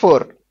 plus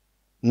 4,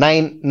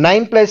 9,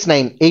 9 plus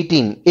 9,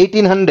 18,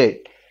 1800.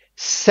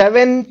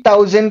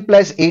 7000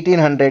 plus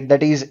 1800,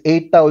 that is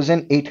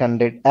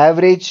 8800.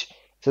 Average,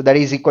 so that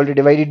is equal to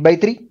divided by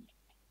 3.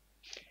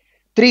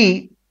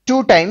 3,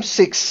 2 times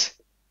 6.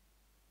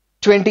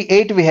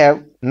 28 we have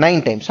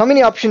 9 times. How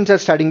many options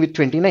are starting with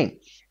 29?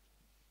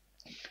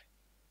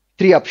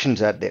 3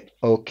 options are there.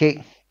 Okay.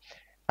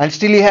 And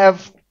still you have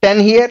 10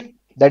 here.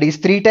 That is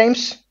 3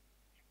 times.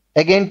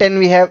 Again 10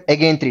 we have,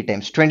 again 3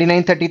 times.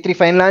 29, 33,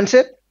 final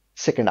answer.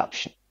 Second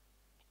option.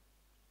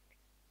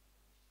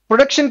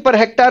 Production per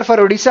hectare for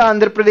Odisha,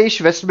 Andhra Pradesh,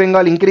 West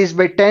Bengal increased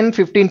by 10,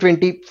 15,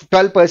 20,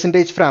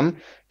 12% from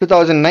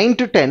 2009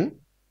 to 10.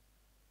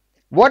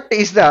 What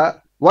was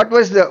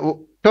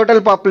the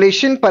total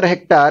population per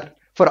hectare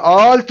for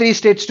all 3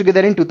 states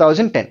together in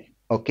 2010?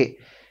 Okay.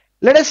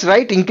 Let us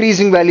write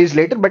increasing values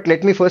later, but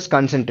let me first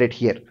concentrate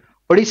here.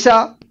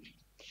 Odisha,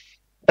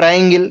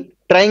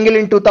 triangle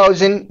in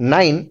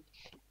 2009,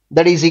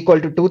 that is equal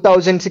to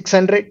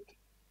 2600.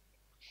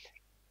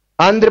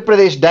 Andhra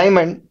Pradesh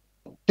diamond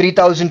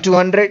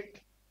 3200.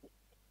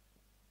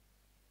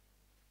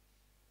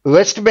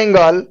 West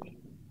Bengal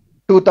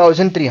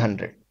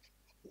 2300.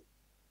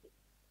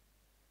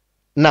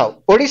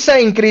 Now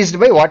Odisha increased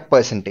by what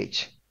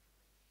percentage?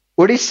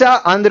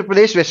 Odisha, Andhra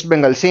Pradesh, West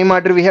Bengal, same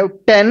order we have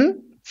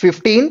 10,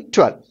 15,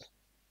 12.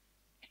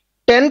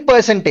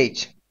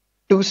 10%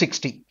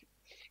 260.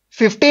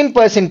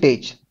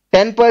 15%,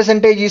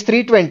 10% is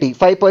 320,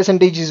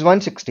 5% is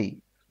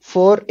 160,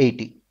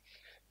 480.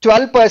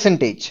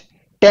 12%,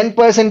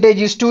 10%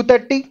 is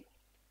 230,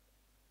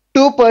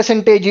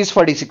 2% is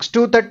 46,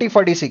 230,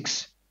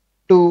 46,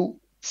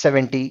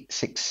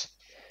 276.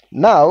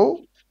 Now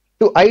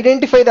to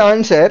identify the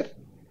answer,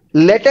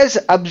 let us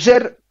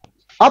observe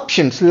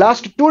options.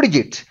 Last 2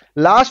 digits.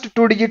 Last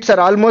 2 digits are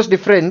almost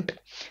different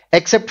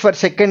except for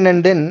second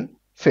and then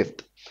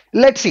fifth.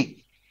 Let's see.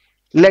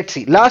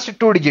 Last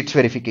 2 digits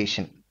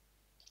verification.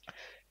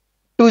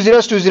 2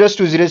 zeros, 2 zeros,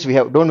 2 zeros we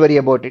have. Don't worry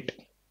about it.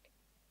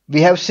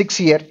 We have 6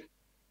 here.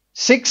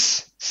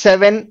 6,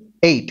 7,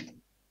 8.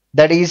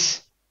 That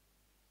is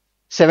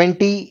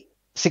 70,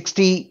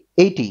 60,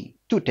 80,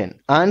 210.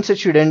 Answer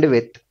should end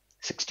with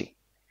 60.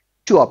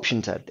 2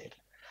 options are there.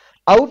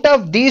 Out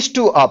of these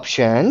 2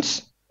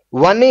 options,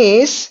 one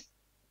is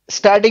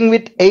starting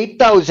with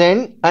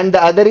 8000 and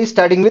the other is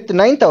starting with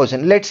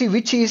 9000. Let's see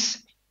which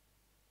is,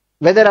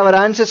 whether our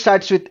answer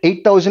starts with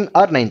 8000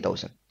 or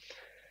 9000.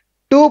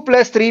 2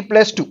 plus 3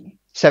 plus 2,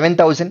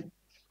 7000.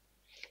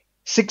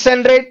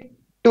 600,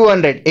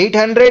 200,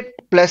 800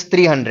 plus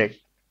 300.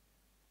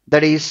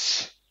 That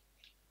is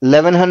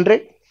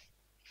 1100.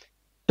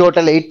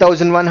 Total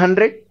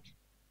 8100.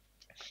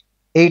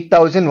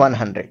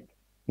 8100.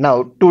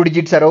 Now 2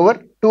 digits are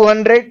over.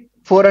 200,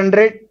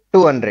 400,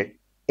 200,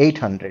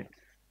 800.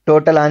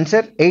 Total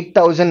answer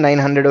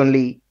 8900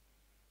 only.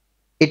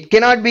 It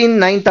cannot be in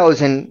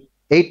 9000.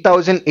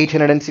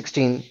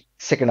 8816.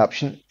 Second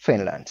option,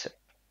 final answer.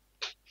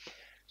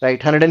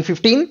 Right,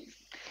 115.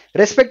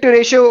 Respective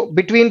ratio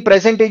between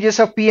present ages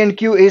of P and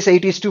Q is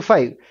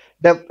 8:5.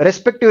 The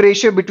respective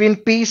ratio between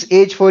P's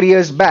age 4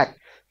 years back,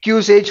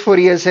 Q's age 4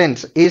 years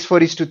hence is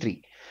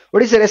 4:3.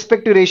 What is the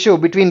respective ratio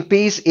between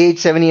P's age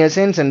 7 years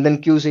hence and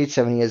then Q's age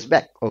 7 years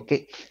back?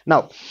 Okay.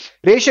 Now,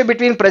 ratio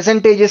between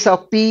present ages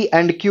of P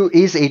and Q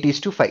is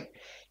 8:5.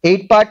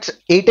 8 parts,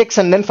 8x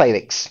and then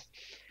 5x.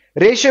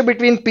 Ratio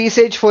between P's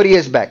age 4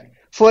 years back.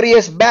 4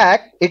 years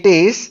back,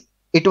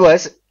 it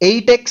was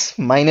 8x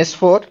minus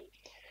 4.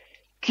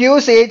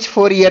 Q's age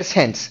 4 years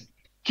hence.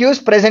 Q's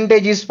present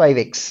age is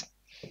 5x.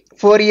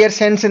 4 years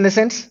hence in the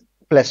sense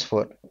plus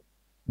 4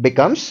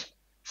 becomes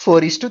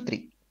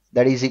 4:3.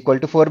 That is equal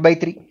to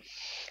 4/3.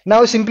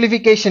 Now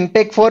simplification,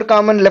 take 4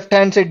 common left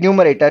hand side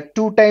numerator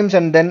 2 times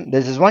and then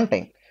this is 1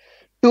 time.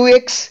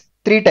 2x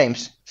 3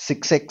 times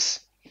 6x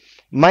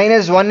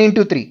minus 1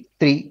 into 3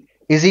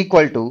 is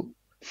equal to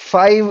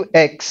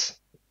 5x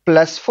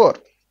plus 4.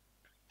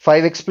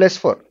 5x plus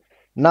 4.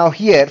 Now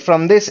here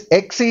from this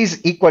x is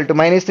equal to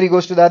minus 3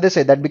 goes to the other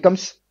side, that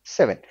becomes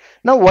 7.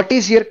 Now what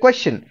is your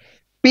question?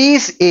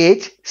 P's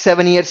age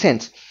 7 years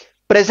hence.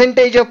 Present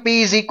age of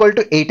P is equal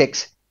to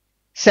 8x.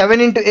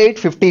 7 into 8,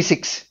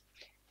 56.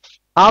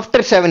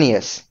 After 7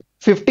 years,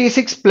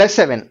 56 plus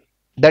 7,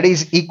 that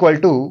is equal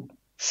to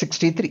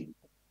 63.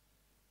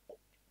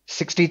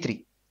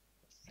 63.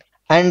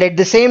 And at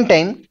the same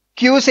time,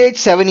 Q's age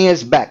 7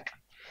 years back.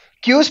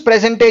 Q's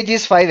present age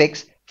is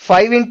 5x.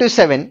 5 into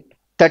 7,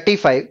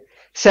 35.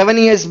 7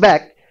 years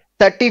back,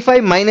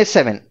 35 minus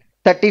 7.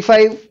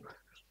 35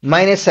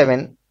 minus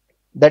 7,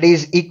 that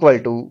is equal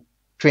to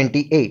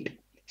 28.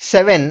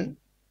 7,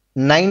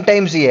 9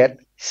 times here,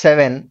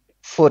 7,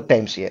 4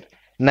 times here.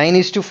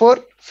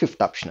 9:4,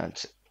 fifth option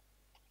answer.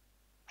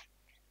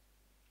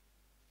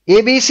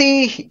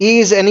 ABC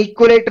is an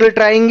equilateral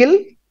triangle.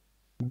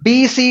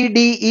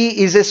 BCDE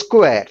is a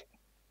square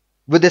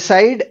with the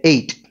side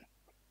 8.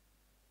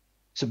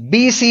 So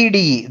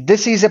BCDE,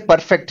 this is a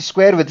perfect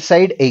square with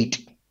side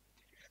 8.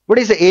 What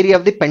is the area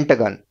of the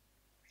pentagon?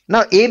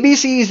 Now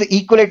ABC is the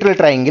equilateral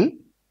triangle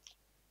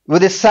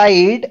with a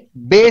side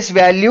base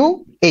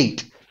value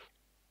 8.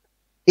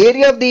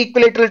 Area of the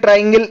equilateral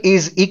triangle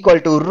is equal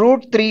to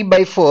root 3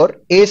 by 4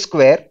 a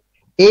square,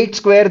 8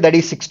 square, that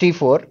is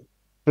 64,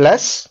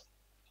 plus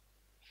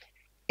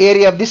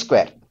area of the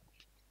square.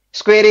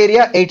 Square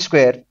area 8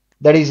 square,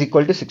 that is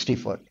equal to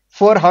 64.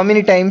 4 how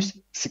many times?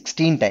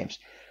 16 times.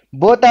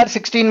 Both are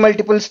 16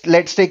 multiples.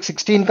 Let's take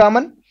 16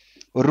 common.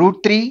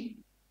 Root 3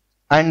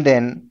 and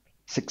then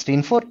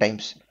 16 4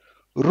 times.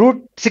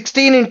 Root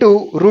 16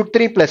 into root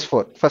 3 plus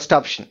 4. First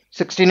option.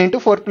 16 into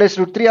 4 plus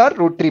root 3 or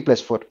root 3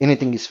 plus 4.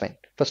 Anything is fine.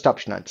 First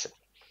option answer.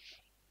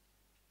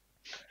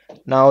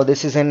 Now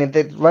this is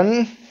another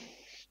one.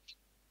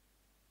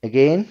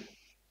 Again.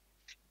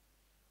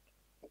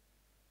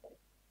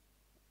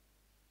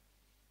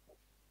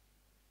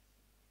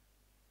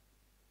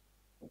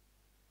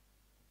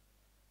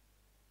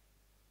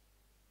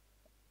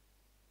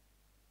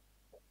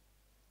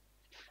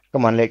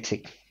 Come on, let's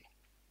see.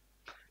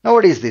 Now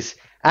what is this?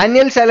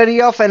 Annual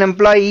salary of an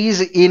employee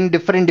is in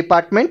different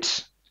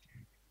departments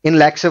in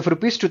lakhs of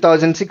rupees,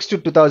 2006 to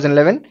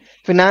 2011.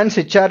 Finance,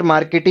 HR,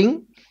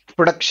 marketing,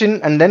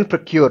 production and then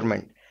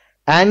procurement.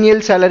 Annual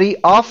salary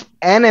of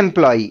an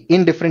employee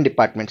in different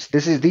departments.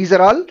 These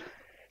are all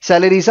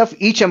salaries of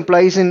each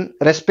employees in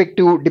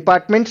respective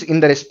departments in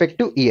the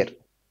respective year.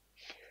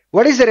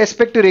 What is the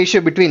respective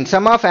ratio between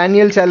sum of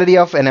annual salary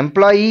of an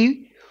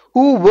employee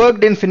who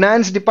worked in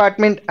finance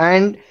department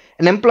and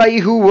an employee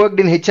who worked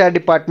in HR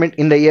department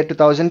in the year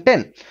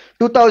 2010?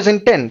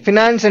 2010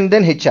 finance and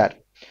then HR.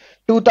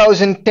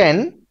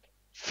 2010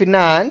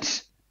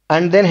 finance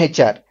and then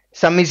HR.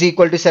 Sum is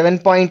equal to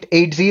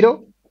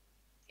 7.80.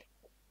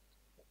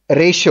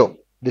 Ratio,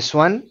 this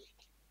one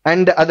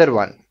and the other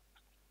one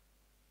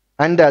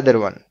and the other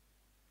one.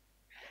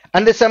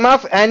 And the sum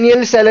of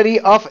annual salary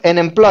of an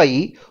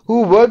employee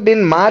who worked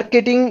in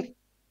marketing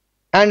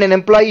and an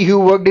employee who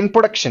worked in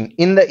production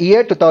in the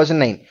year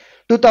 2009.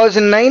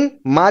 2009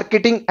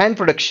 marketing and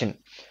production.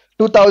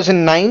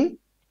 2009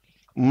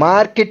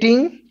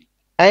 marketing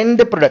and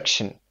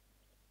production.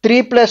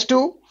 3 plus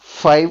 2,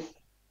 5.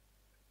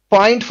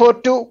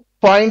 0.42,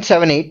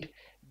 0.78,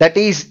 that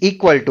is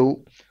equal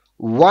to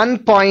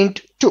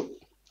 1.2.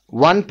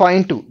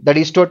 1.2, that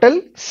is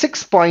total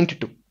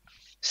 6.2.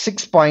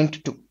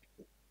 6.2.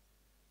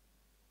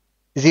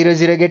 0,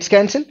 0 gets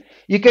cancelled.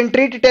 You can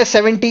treat it as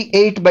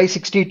 78 by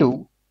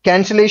 62.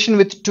 Cancellation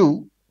with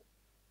 2.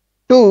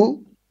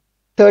 2,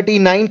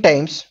 39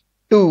 times.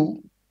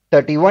 2,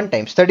 31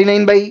 times.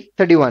 39 by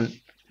 31.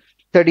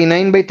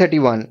 39 by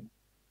 31.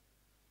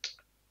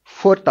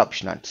 Fourth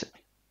option answer.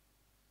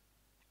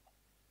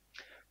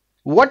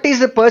 What is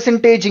the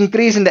percentage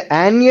increase in the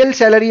annual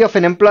salary of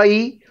an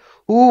employee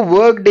who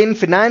worked in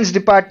finance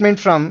department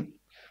from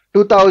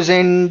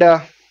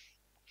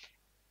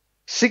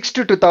 2006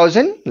 to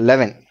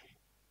 2011?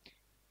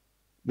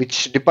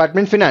 Which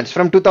department? Finance,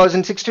 from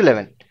 2006 to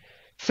 11.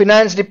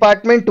 Finance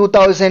department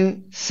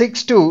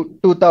 2006 to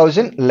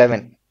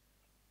 2011.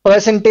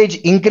 Percentage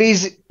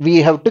increase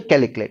we have to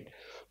calculate.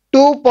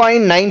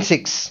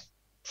 2.96,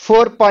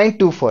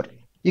 4.24.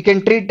 You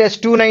can treat it as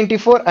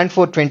 294 and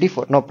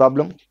 424, no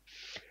problem.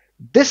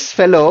 This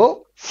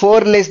fellow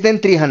 4 less than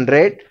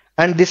 300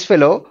 and this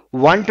fellow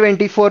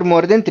 124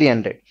 more than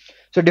 300.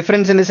 So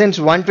difference in the sense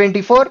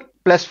 124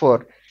 plus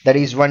 4, that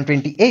is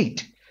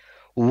 128.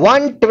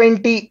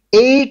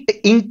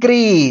 128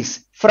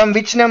 increase from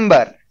which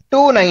number?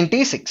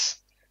 296.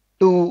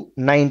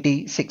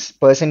 296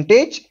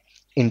 percentage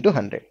into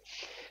 100.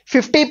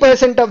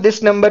 50% of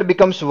this number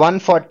becomes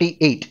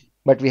 148,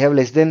 but we have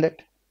less than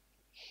that.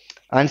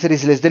 Answer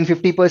is less than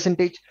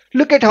 50%.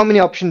 Look at how many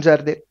options are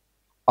there.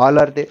 All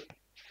are there.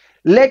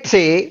 Let's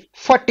say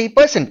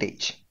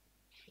 40%.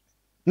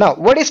 Now,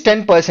 what is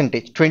 10%?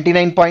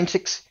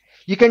 29.6.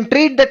 You can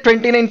treat the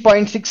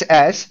 29.6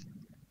 as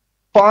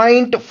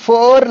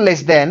 0.4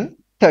 less than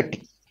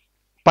 30.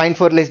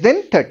 0.4 less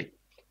than 30.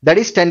 That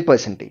is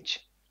 10%.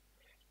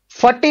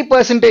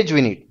 40%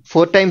 we need.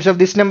 4 times of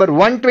this number.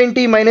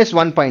 120 minus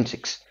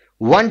 1.6.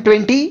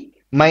 120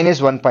 minus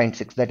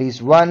 1.6. That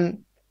is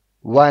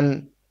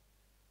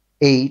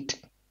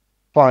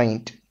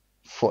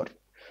 118.4.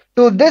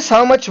 To this,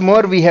 how much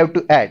more we have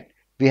to add?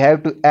 We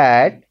have to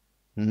add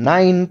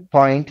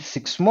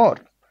 9.6 more.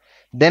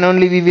 Then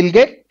only we will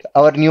get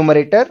our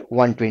numerator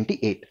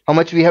 128. How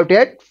much we have to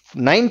add?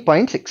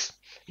 9.6.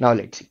 Now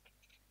let's see.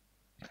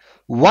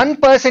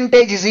 1%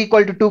 is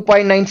equal to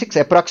 2.96,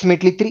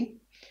 approximately 3.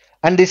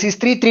 And this is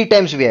 3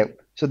 times we have.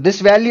 So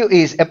this value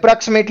is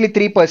approximately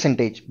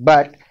 3%,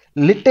 but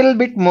little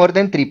bit more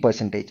than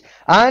 3%.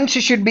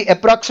 Answer should be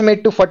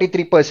approximate to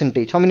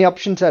 43%. How many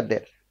options are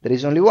there? There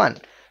is only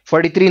one.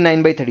 43,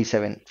 9 by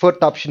 37.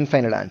 Fourth option,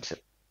 final answer.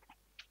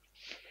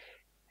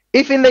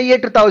 If in the year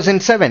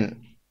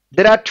 2007,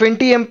 there are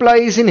 20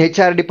 employees in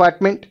HR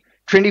department,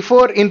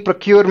 24 in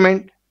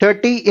procurement,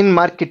 30 in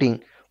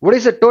marketing, what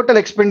is the total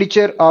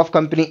expenditure of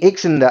company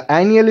X in the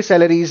annual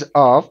salaries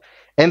of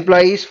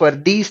employees for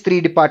these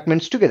 3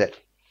 departments together?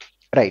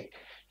 Right.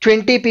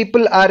 20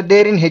 people are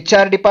there in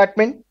HR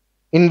department.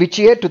 In which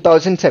year?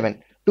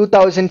 2007.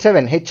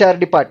 2007 HR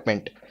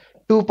department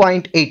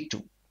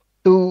 2.82.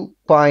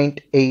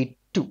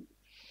 2.82.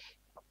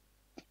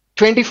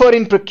 24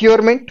 in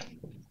procurement.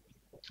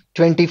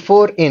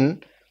 24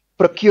 in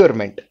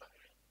procurement.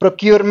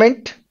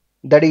 Procurement,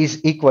 that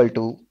is equal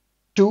to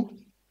 2.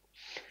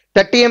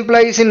 30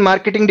 employees in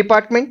marketing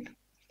department.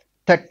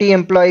 30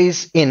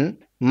 employees in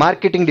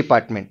marketing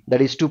department,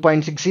 that is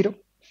 2.60.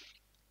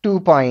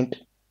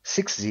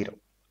 2.60.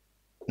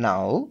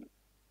 Now,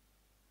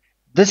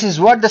 this is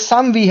what the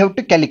sum we have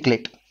to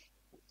calculate.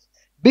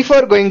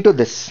 Before going to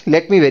this,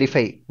 let me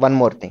verify one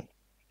more thing.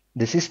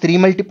 This is 3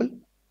 multiple.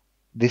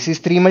 This is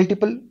 3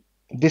 multiple.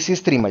 This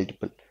is 3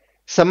 multiple.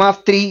 Sum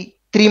of 3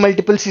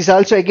 multiples is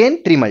also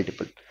again 3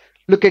 multiple.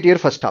 Look at your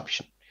first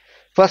option.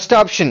 First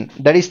option,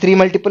 that is 3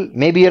 multiple,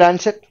 maybe your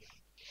answer.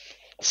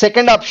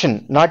 Second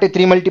option, not a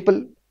 3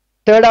 multiple.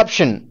 Third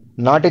option,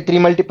 not a 3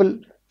 multiple.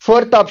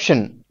 Fourth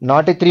option,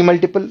 not a 3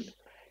 multiple.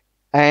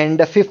 And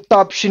the fifth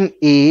option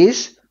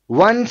is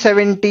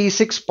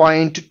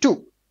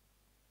 176.2.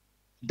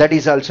 That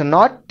is also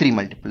not 3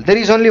 multiple. There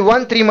is only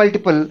one 3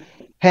 multiple.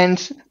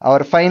 Hence,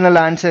 our final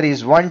answer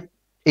is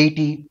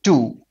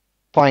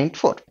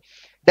 182.4.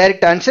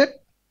 Direct answer,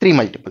 3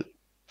 multiple.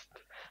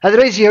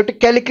 Otherwise, you have to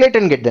calculate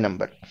and get the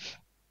number.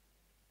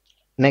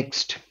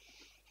 Next.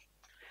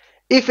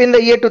 If in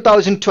the year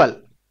 2012,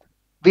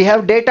 we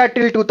have data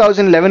till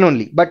 2011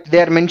 only, but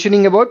they are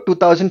mentioning about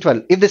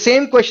 2012. If the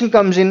same question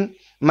comes in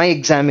my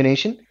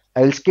examination,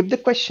 I will skip the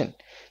question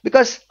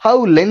because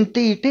how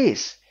lengthy it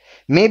is.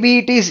 Maybe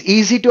it is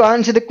easy to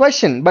answer the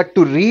question, but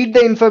to read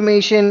the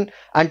information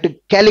and to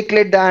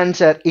calculate the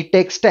answer, it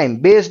takes time.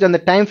 Based on the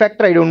time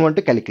factor, I don't want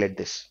to calculate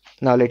this.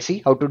 Now let's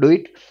see how to do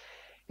it.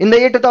 In the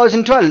year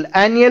 2012,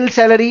 annual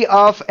salary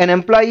of an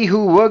employee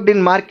who worked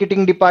in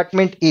marketing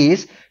department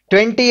is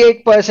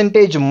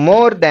 28%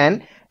 more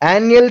than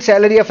annual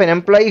salary of an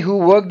employee who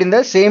worked in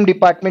the same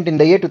department in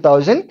the year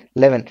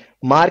 2011.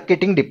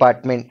 Marketing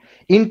department.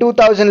 In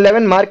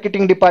 2011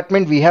 marketing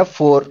department we have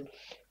 4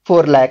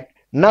 lakh.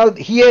 Now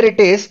here it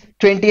is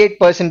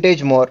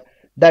 28% more.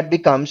 That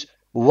becomes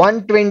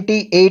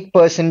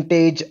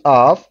 128%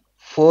 of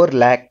 4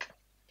 lakh.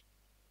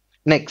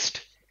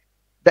 Next.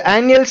 The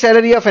annual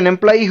salary of an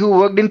employee who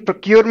worked in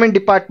procurement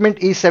department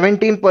is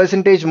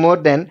 17% more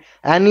than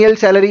annual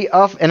salary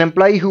of an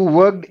employee who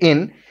worked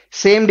in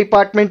same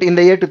department in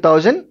the year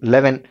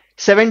 2011.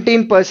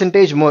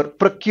 17% more.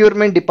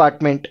 Procurement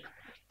department.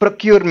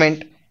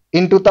 Procurement.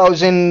 In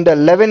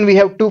 2011 we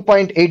have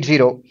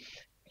 2.80.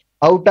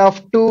 Out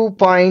of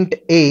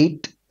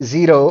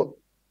 2.80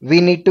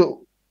 we need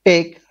to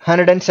take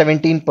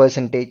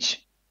 117%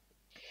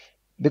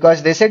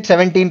 because they said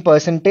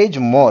 17%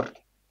 more.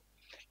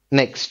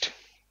 Next.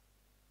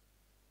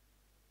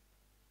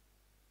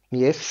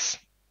 Yes.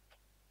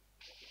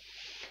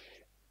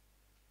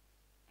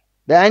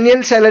 The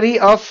annual salary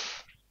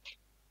of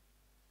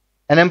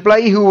an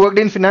employee who worked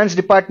in finance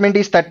department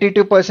is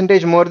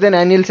 32% more than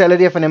annual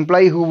salary of an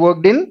employee who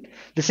worked in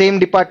the same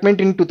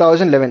department in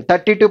 2011.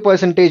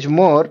 32%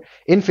 more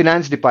in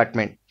finance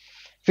department.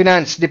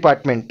 Finance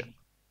department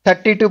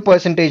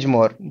 32%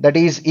 more, that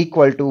is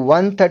equal to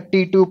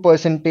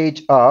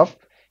 132% of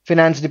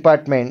finance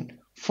department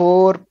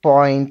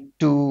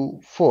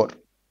 4.24.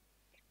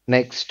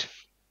 Next,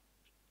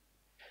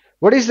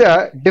 what is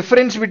the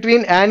difference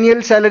between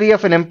annual salary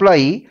of an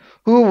employee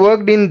who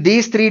worked in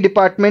these three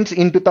departments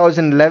in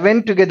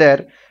 2011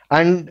 together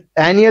and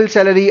annual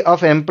salary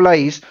of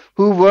employees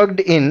who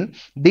worked in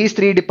these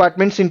three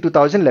departments in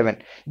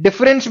 2011?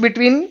 Difference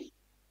between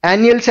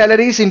annual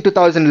salaries in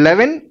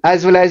 2011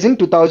 as well as in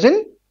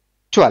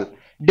 2012.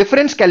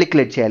 Difference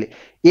calculate cheyali.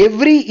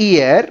 Every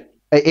year,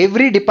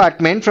 every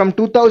department from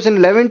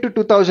 2011 to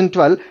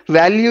 2012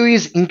 value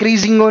is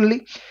increasing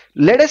only.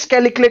 Let us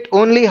calculate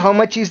only how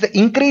much is the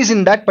increase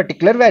in that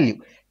particular value.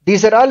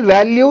 These are all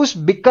values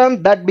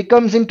that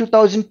becomes in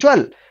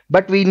 2012,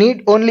 but we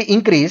need only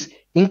increase.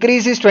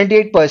 Increase is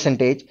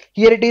 28%.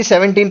 Here it is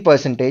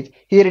 17%.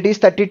 Here it is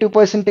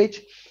 32%.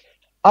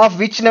 Of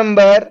which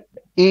number?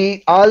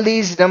 All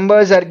these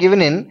numbers are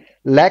given in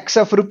lakhs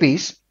of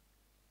rupees.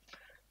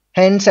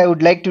 Hence, I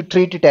would like to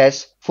treat it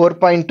as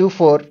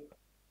 4.24,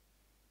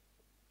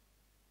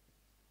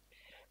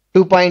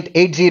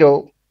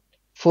 2.80,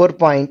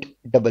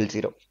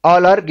 4.00.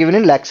 All are given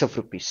in lakhs of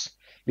rupees.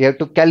 We have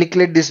to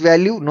calculate this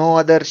value. No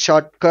other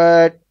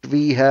shortcut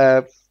we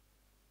have.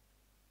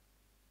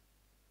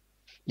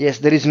 Yes,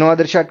 there is no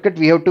other shortcut.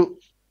 We have to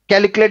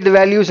calculate the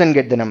values and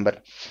get the number.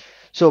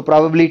 So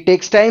probably it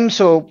takes time.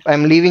 So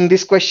I'm leaving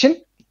this question.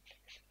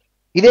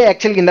 ఇదే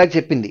యాక్చువల్గా ఇందాక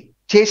చెప్పింది.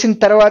 చేసిన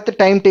తర్వాత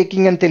time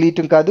taking అని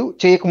తెలియటం కాదు,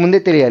 చేయకముందే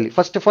తెలియాలి.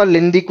 First of all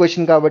lengthy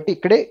question కాబట్టి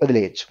ఇక్కడే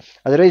వదిలేయచ్చు.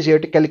 Otherwise you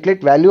have to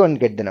calculate value and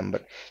get the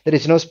number. There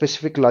is no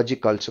specific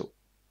logic also.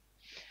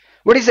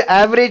 What is the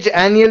average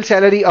annual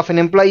salary of an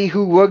employee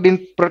who worked in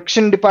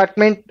production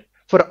department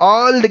for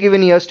all the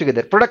given years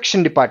together? Production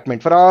department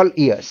for all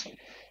years.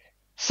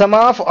 Sum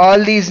of all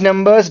these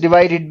numbers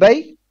divided by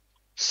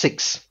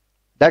 6.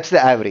 That's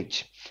the average.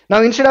 Now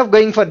instead of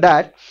going for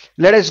that,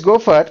 let us go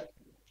for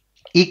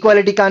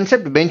equality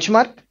concept,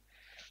 benchmark.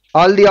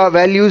 All the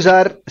values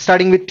are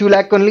starting with 2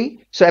 lakh only.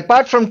 So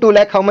apart from 2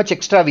 lakh, how much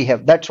extra we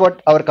have? That's what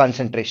our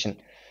concentration.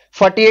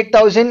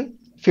 48,000,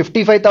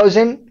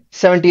 55,000,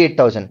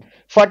 78,000.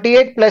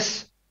 48 plus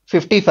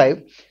 55,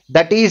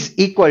 that is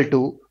equal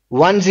to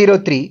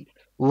 103.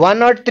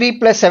 103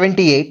 plus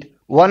 78,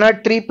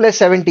 103 plus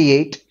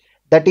 78,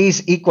 that is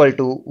equal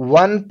to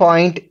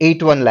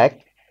 1.81 lakh.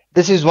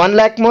 This is 1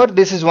 lakh more,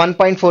 this is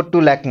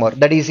 1.42 lakh more,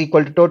 that is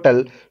equal to total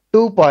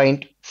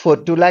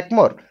 2.42 lakh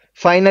more.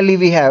 Finally,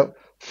 we have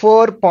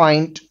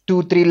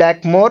 4.23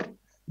 lakh more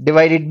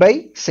divided by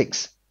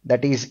 6,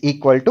 that is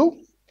equal to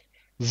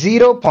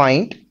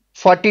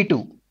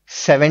 0.42,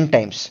 7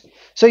 times.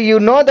 So you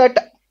know that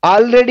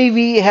already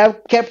we have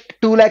kept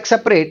 2 lakh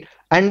separate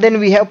and then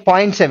we have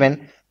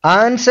 0.7.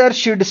 Answer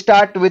should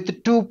start with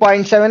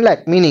 2.7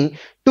 lakh, meaning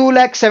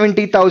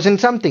 2,70,000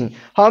 something.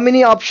 How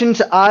many options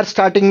are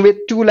starting with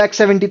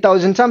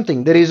 2,70,000 something?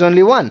 There is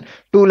only one.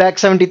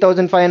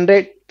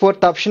 2,70,500.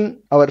 Fourth option,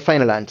 our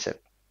final answer.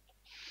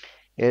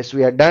 Yes,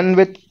 we are done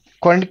with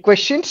quantitative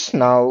questions.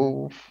 Now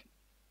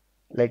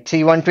let's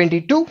see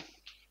 122.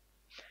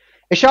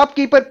 A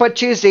shopkeeper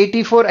purchased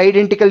 84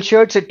 identical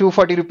shirts at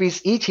 240 rupees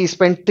each. He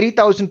spent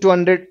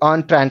 3,200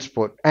 on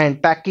transport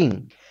and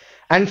packing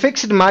and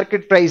fixed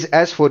market price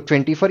as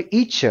 420 for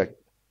each shirt.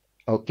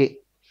 Okay.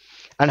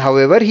 And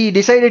however, he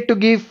decided to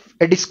give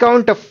a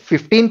discount of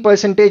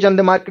 15% on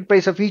the market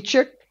price of each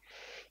shirt.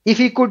 If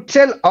he could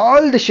sell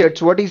all the shirts,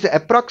 what is the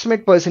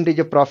approximate percentage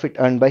of profit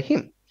earned by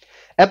him?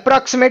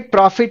 Approximate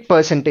profit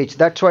percentage,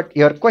 that's what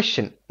your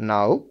question.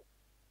 Now,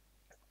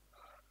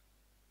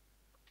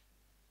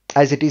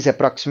 as it is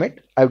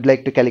approximate, I would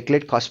like to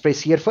calculate cost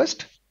price here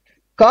first.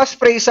 Cost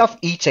price of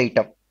each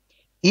item.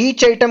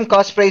 Each item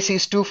cost price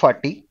is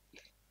 240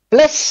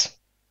 plus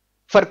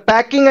for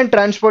packing and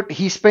transport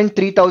he spent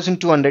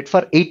 3,200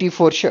 for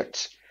 84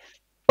 shirts.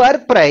 Per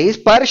price,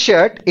 per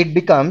shirt, it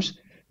becomes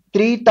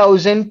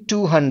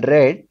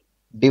 3,200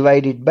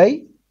 divided by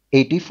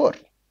 84.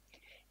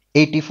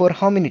 84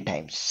 how many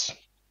times?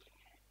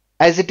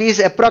 As it is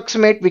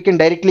approximate, we can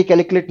directly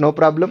calculate, no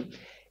problem.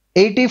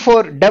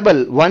 84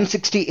 double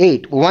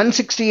 168,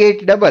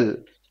 168 double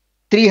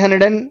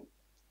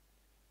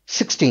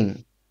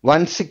 316,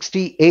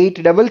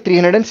 168 double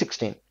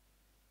 316,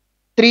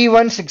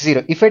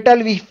 3160. If at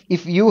all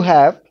if you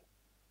have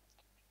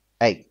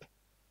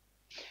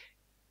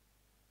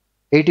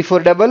 84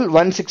 double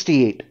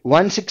 168,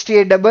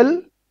 168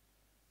 double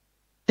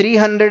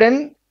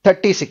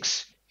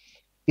 336.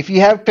 If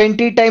you have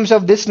 20 times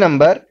of this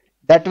number,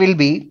 that will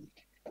be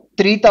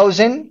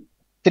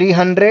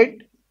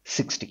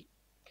 3,360.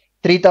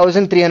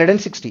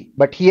 3,360.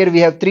 But here we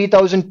have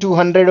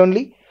 3,200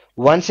 only.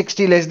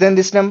 160 less than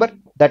this number.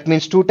 That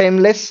means 2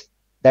 times less.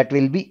 That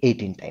will be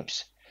 18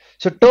 times.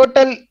 So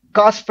total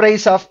cost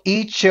price of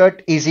each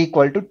shirt is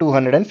equal to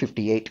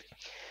 258.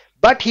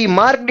 But he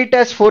marked it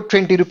as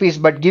 420 rupees,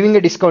 but giving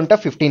a discount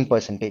of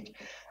 15%.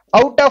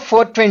 Out of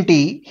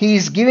 420, he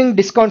is giving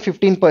discount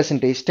 15%,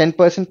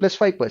 10% plus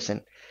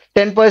 5%.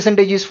 10%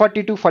 is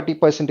 42,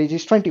 40%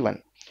 is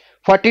 21.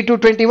 42,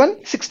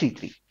 21,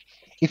 63.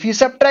 If you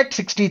subtract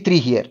 63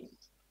 here,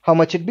 how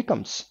much it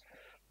becomes?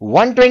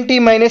 120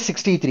 minus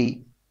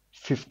 63,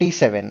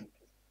 57,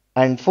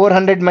 and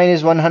 400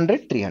 minus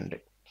 100,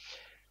 300.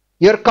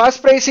 Your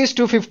cost price is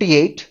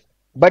 258,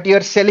 but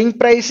your selling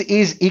price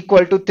is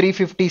equal to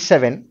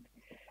 357.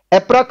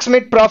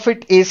 Approximate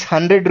profit is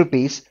 100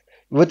 rupees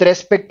with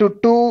respect to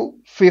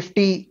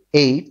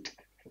 258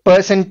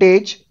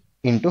 percentage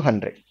into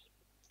 100.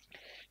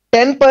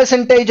 10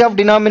 percentage of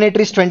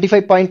denominator is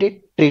 25.8.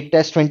 Treat it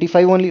as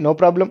 25 only, no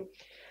problem.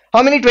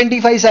 How many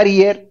 25s are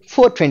here?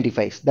 4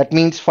 25s. That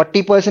means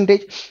 40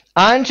 percentage.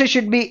 Answer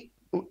should be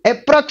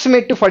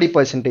approximate to 40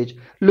 percentage.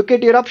 Look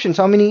at your options.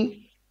 How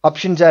many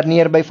options are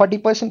nearby 40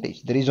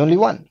 percentage? There is only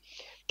one.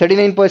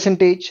 39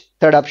 percentage.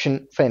 Third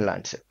option, final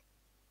answer.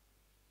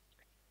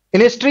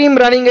 In a stream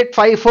running at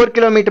 4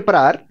 km per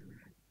hour,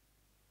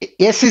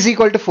 S is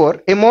equal to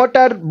 4. A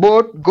motor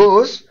boat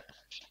goes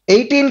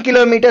 18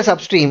 kilometers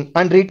upstream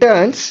and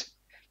returns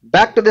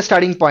back to the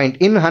starting point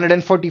in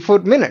 144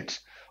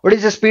 minutes. What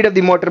is the speed of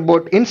the motor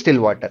boat in still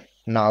water?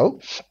 Now,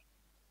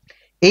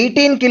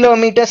 18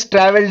 kilometers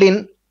traveled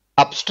in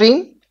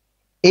upstream,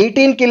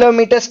 18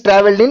 kilometers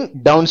traveled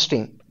in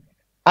downstream,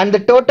 and the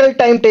total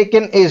time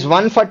taken is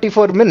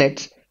 144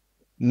 minutes.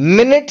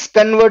 Minutes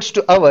converts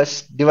to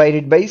hours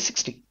divided by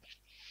 60.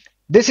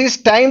 This is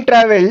time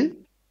traveled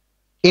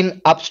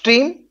in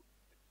upstream,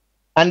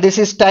 and this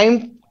is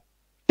time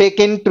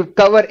taken to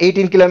cover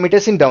 18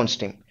 kilometers in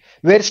downstream,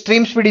 where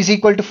stream speed is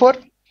equal to 4,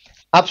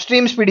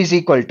 upstream speed is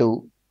equal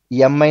to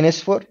m minus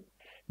 4,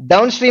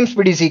 downstream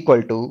speed is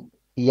equal to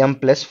m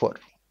plus 4.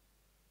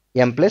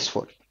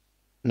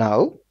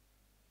 Now,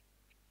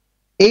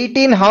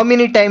 18 how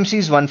many times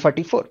is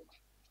 144?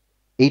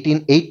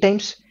 18 8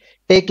 times.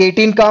 Take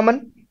 18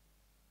 common,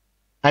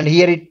 and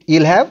here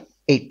you'll have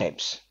 8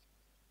 times.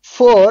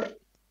 4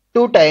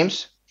 2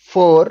 times,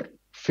 4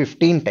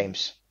 15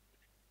 times.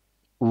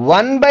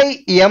 1 by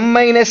m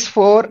minus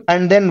 4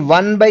 and then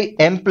 1 by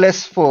m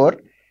plus 4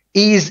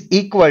 is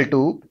equal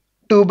to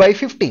 2 by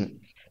 15.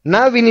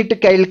 Now we need to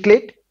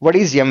calculate what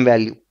is m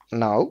value.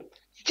 Now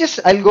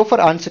I'll go for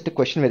answer to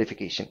question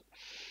verification.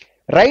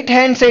 Right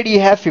hand side you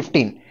have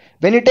 15.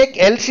 When you take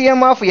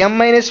LCM of m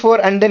minus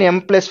 4 and then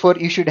m plus 4,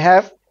 you should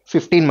have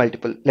 15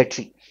 multiple. Let's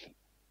see.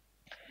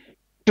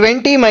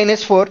 20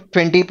 minus 4,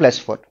 20 plus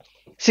 4.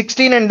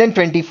 16 and then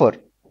 24.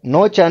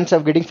 No chance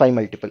of getting 5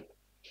 multiple.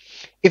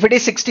 If it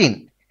is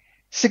 16,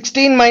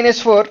 16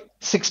 minus 4,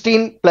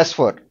 16 plus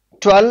 4,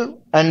 12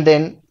 and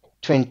then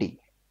 20.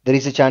 There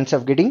is a chance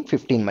of getting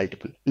 15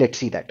 multiple. Let's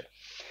see that.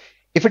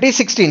 If it is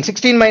 16,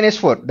 16 minus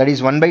 4, that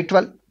is 1 by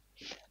 12.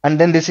 And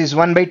then this is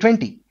 1 by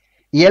 20.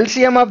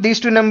 LCM of these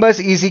two numbers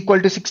is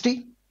equal to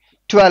 60.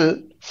 12,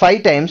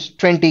 5 times,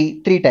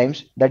 20, 3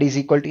 times, that is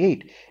equal to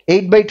 8.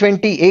 8 by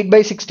 20, 8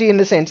 by 60 in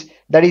the sense,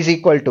 that is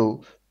equal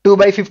to 2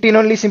 by 15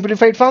 only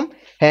simplified form.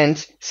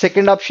 Hence,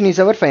 second option is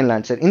our final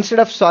answer. Instead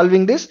of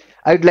solving this,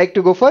 I would like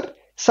to go for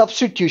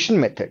substitution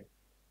method.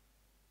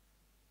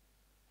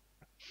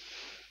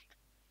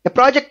 A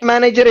project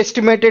manager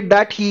estimated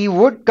that he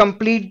would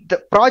complete the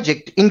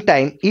project in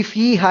time if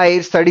he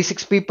hires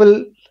 36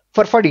 people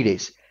for 40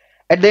 days.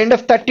 At the end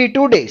of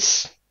 32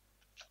 days,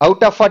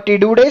 out of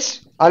 42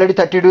 days, already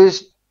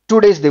 2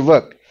 days they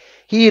worked.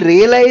 He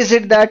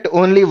realized that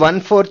only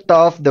 1/4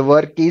 of the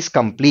work is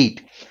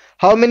complete.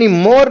 How many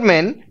more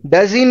men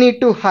does he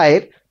need to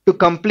hire to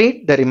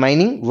complete the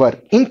remaining work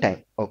in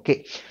time?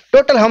 Okay.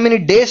 Total how many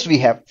days we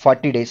have?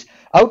 40 days.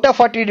 Out of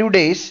 40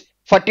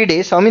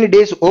 days, how many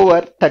days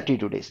over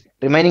 32 days?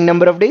 Remaining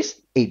number of days?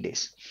 8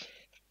 days.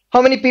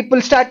 How many people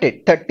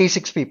started?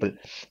 36 people.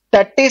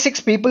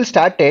 36 people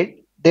started.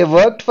 They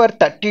worked for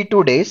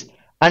 32 days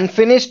and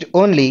finished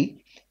only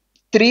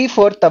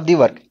 3/4 of the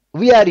work.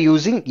 We are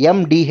using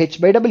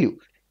MDH by W.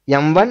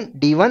 M1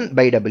 D1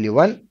 by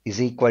W1 is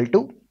equal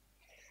to,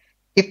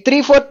 if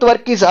 3/4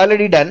 work is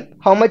already done,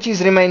 how much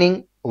is remaining?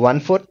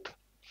 1/4.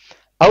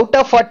 Out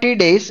of 40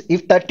 days,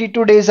 if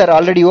 32 days are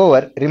already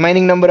over,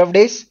 remaining number of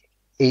days?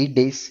 8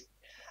 days.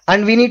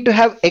 And we need to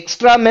have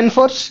extra men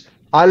force.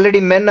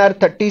 Already men are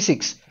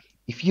 36.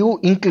 If you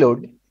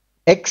include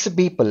X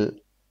people,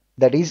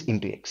 that is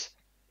into X.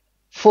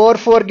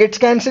 4 gets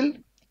cancelled.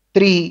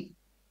 3,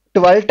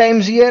 12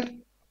 times here.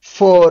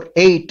 4,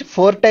 8,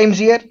 4 times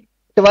here.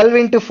 12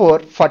 into 4,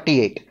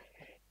 48.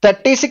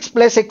 36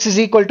 plus X is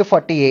equal to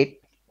 48.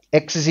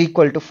 X is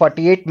equal to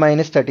 48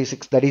 minus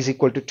 36. That is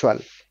equal to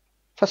 12.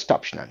 First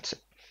option answer.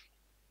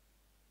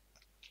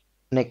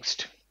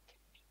 Next.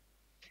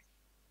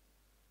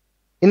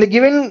 In the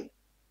given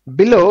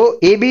below,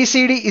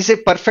 ABCD is a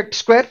perfect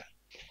square.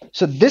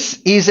 So this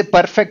is a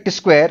perfect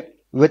square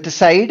with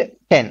side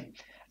 10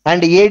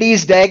 and AD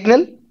is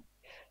diagonal.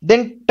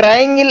 Then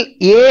triangle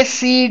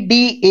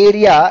ACD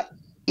area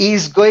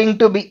is going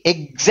to be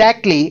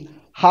exactly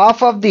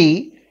half of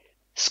the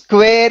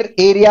square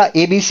area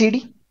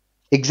ABCD.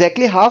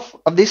 Exactly half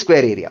of the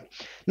square area.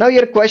 Now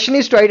your question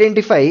is to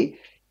identify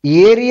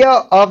area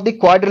of the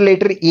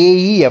quadrilateral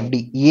AEFD.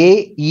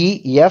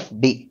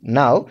 AEFD.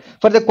 Now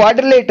for the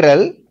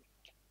quadrilateral,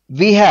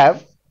 we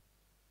have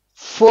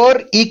four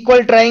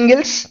equal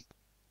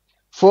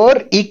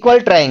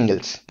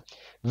triangles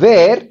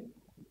where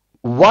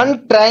one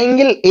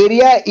triangle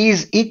area is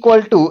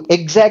equal to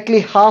exactly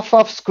half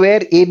of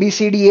square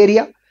ABCD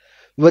area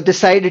with the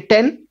side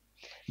 10.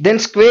 Then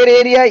square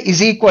area is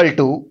equal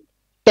to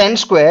 10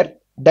 square,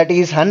 that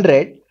is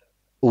 100.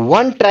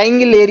 One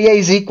triangle area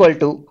is equal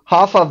to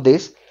half of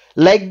this.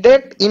 Like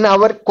that, in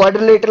our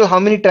quadrilateral, how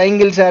many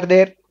triangles are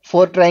there?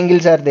 4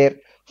 triangles are there.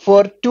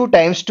 For 2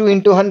 times 2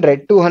 into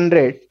 100,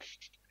 200.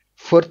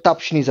 Fourth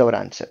option is our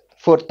answer.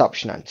 Fourth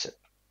option answer.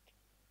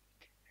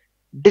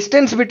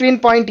 Distance between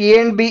point A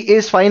and B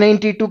is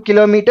 592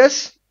 kilometers.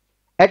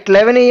 At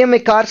 11 a.m. a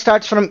car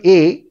starts from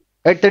A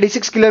at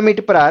 36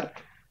 km per hour,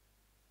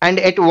 and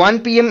at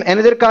 1 p.m.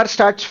 another car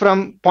starts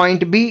from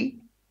point B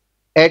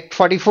at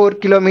 44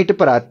 km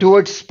per hour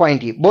towards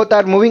point E. Both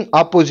are moving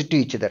opposite to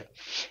each other.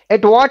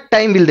 At what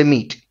time will they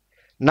meet?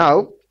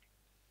 Now,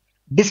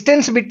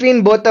 distance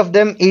between both of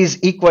them is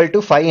equal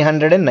to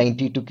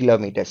 592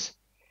 kilometers.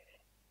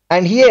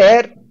 And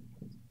here,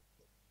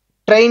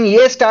 train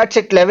A starts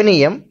at 11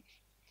 a.m.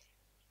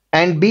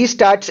 and B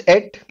starts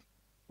at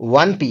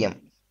 1 p.m.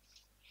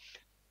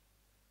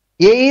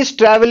 A is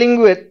traveling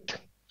with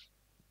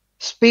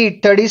speed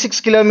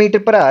 36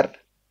 km per hour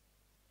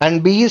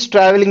and B is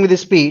traveling with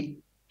a speed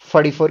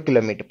 44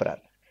 km per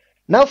hour.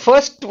 Now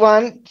first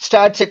one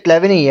starts at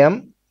 11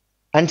 a.m.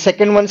 and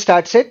second one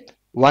starts at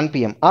 1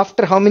 p.m.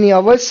 After how many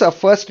hours of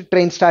first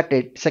train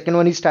started? Second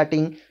one is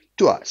starting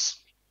 2 hours.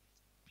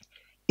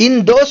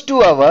 In those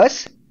 2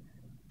 hours,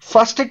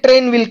 first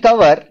train will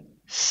cover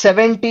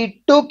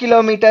 72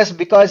 kilometers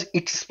because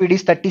its speed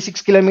is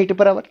 36 km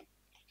per hour.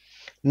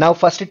 Now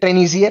first train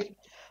is here.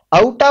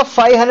 Out of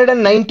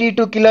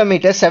 592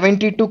 kilometers,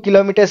 72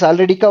 kilometers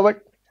already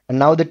covered. And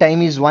now the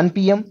time is 1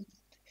 p.m.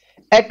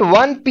 At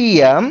 1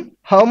 p.m.,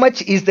 how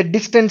much is the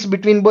distance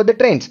between both the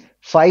trains?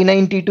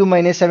 592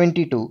 minus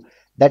 72,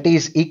 that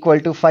is equal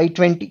to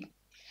 520.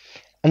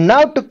 And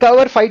now to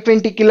cover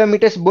 520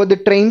 kilometers, both the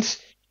trains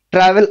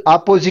travel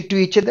opposite to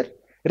each other.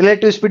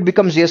 Relative speed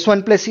becomes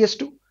S1 plus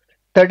S2.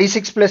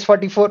 36 plus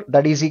 44,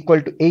 that is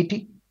equal to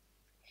 80.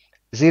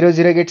 0,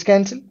 0 gets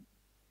cancelled.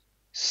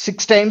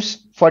 6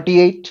 times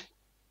 48.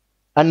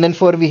 And then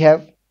 4 we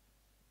have,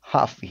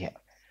 half we have.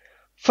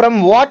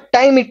 From what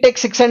time it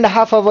takes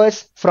 6.5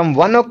 hours? From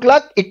 1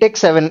 o'clock it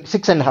takes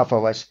 6.5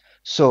 hours.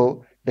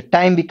 So the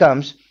time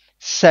becomes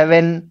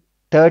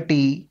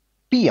 7:30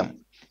 p.m.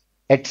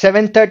 At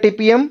 7:30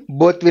 p.m.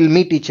 both will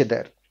meet each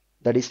other.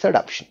 That is third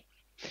option.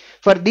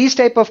 For these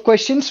type of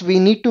questions, we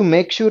need to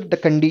make sure the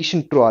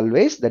condition true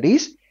always. That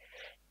is,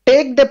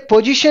 take the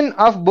position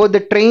of both the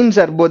trains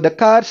or both the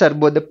cars or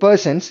both the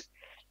persons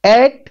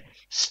at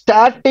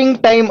starting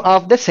time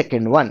of the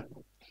second one.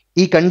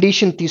 ఈ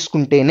condition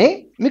తీసుకుంటేనే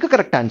మీకు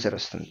correct answer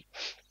వస్తుంది.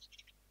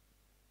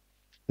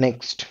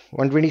 Next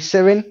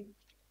 127.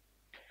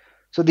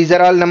 So these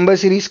are all number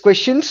series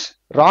questions.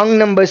 Wrong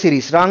number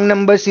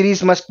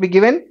series must be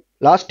given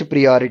last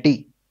priority.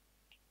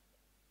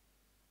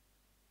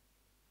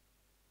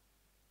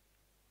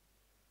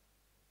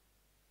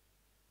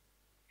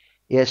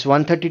 Yes,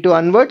 132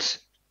 onwards.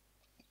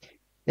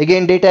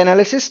 Again, data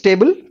analysis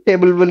table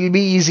will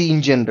be easy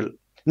in general.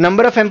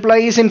 Number of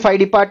employees in 5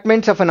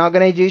 departments of an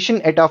organization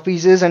at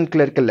offices and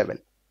clerical level.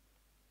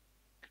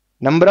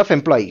 Number of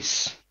employees.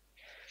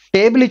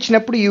 Table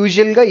ఇచ్చినప్పుడు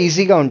యూజువల్గా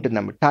ఈజీగా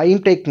ఉంటుందన్నమాట. Time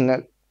taking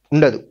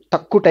ఉండదు,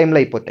 తక్కువ టైంలో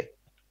అయిపోతాయి.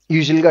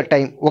 యూజువల్గా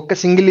time ఒక్క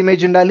సింగిల్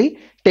ఇమేజ్ ఉండాలి,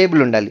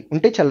 టేబుల్ ఉండాలి,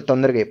 ఉంటే చాలా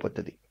తొందరగా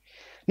అయిపోతుంది.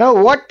 Now,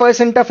 what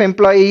percent of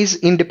employees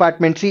in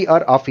department C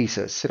are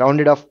officers?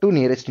 Rounded off to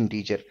nearest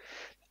integer.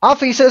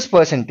 Officers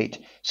percentage.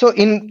 So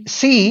in C,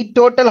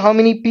 total how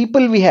many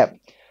people we have?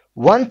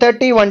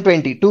 130,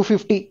 120,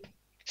 250,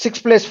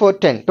 6 plus 4,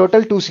 10,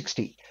 total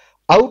 260.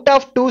 Out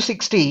of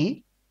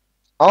 260,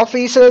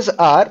 officers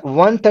are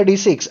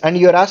 136 and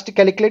you are asked to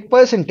calculate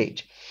percentage.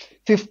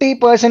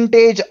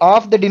 50%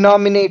 of the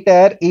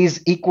denominator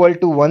is equal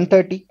to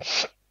 130.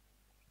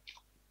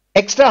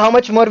 Extra how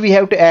much more we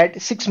have to add?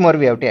 6 more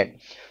we have to add.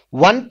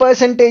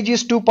 1%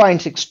 is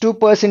 2.6,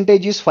 2%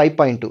 is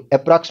 5.2,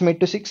 approximate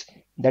to 6.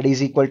 That is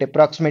equal to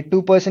approximate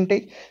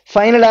 2%.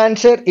 Final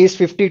answer is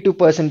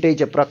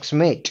 52%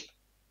 approximate.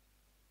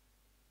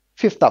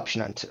 Fifth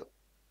option answer.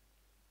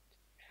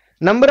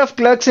 Number of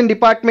clerks in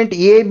department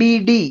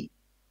ABD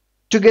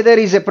together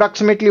is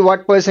approximately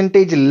what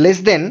percentage less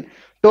than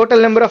total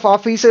number of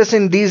officers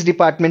in these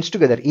departments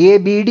together?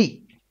 ABD,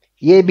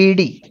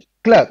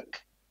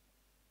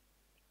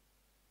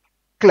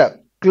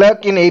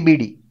 clerk in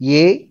ABD,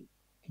 A,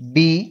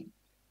 B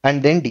and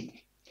then D.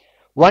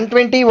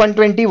 120,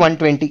 120,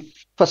 120.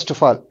 First of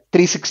all,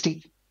 360.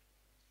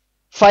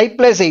 5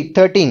 plus 8,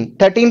 13.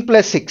 13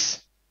 plus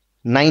 6,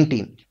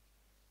 19.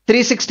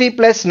 360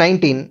 plus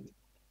 19,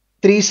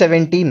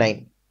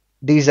 379.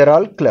 These are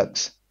all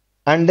clerks.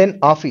 And then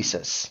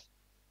officers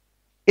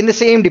in the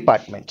same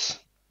departments.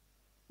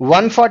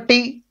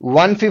 140,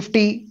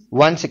 150,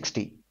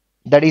 160.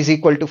 That is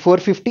equal to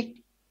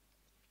 450.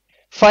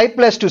 5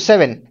 plus 2,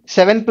 7.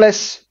 7 plus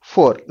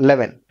 4,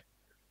 11.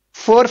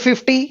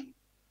 450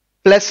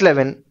 plus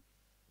 11.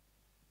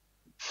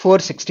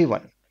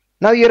 461.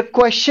 Now your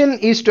question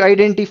is to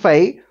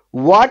identify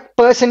what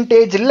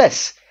percentage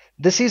less.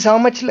 This is how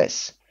much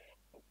less.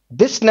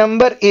 This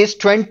number is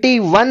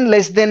 21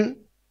 less than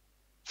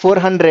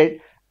 400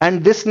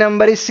 and this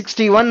number is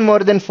 61 more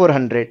than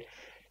 400.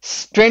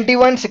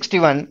 21,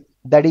 61,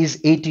 that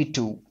is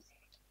 82.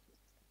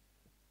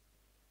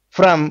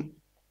 From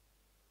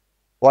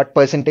what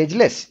percentage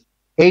less?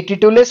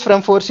 82 less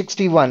from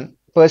 461,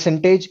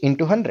 percentage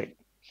into 100.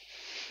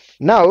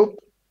 Now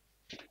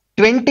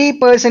 20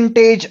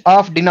 percentage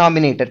of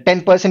denominator,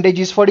 10 percentage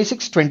is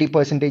 46, 20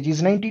 percentage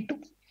is 92.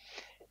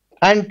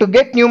 And to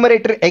get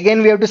numerator,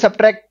 again we have to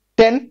subtract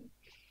 10.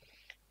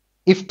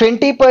 If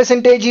 20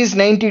 percentage is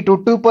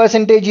 92, 2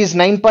 percentage is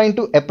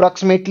 9.2,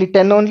 approximately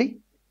 10 only.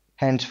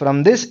 Hence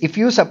from this, if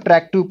you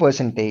subtract 2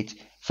 percentage,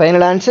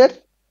 final answer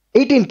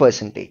 18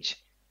 percentage.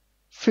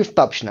 Fifth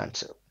option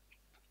answer.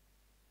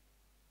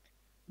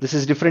 This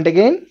is different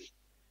again.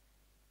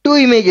 Two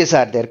images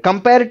are there.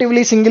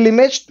 Comparatively single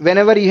image,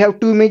 whenever you have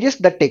two images,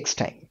 that takes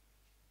time.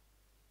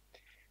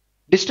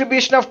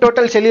 Distribution of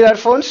total cellular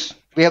phones,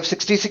 we have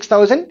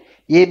 66,000,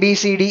 A, B,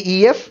 C, D,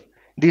 E, F.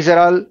 These are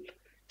all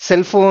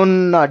cell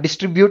phone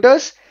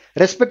distributors.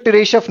 Respective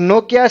ratio of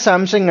Nokia,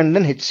 Samsung and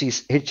then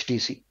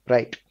HTC,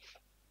 right.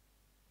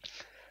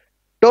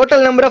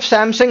 Total number of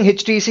Samsung,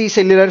 HTC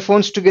cellular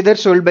phones together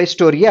sold by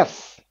store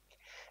F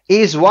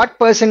is what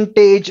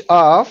percentage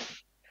of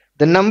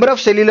the number of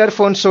cellular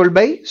phones sold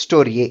by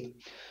store A?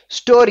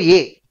 Store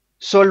A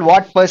sold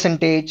what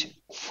percentage?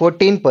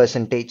 14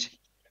 percentage.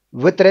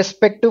 With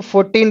respect to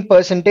 14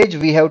 percentage,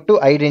 we have to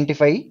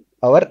identify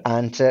our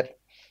answer.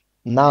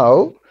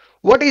 Now,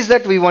 what is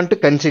that we want to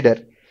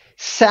consider?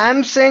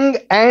 Samsung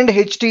and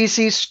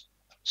HTC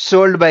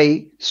sold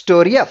by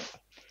store F.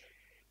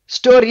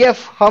 Store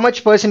F, how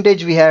much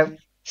percentage we have?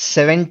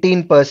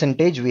 17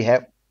 percentage we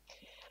have.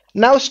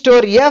 Now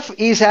store F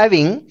is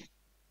having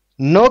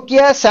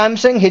Nokia,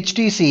 Samsung,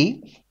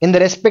 HTC in the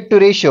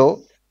respective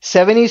ratio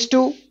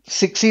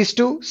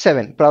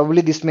 7:6:7.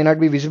 Probably this may not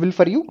be visible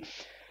for you.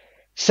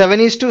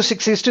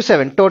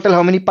 7:6:7. Total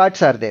how many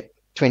parts are there?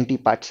 20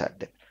 parts are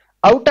there.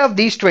 Out of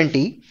these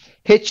 20,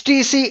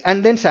 HTC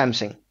and then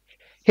Samsung.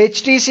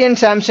 HTC and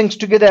Samsung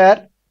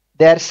together,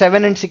 they are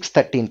 7 and 6,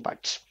 13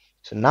 parts.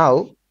 So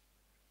now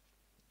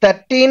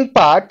 13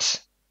 parts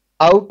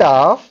out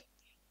of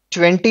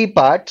 20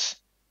 parts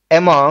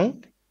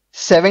among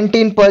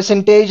 17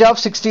 percentage of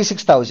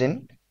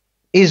 66,000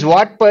 is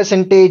what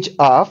percentage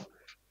of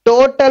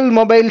total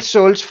mobile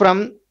sold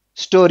from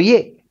store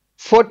A?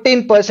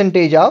 14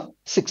 percentage of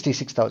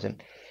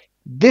 66,000.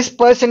 This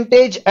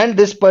percentage and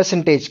this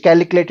percentage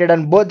calculated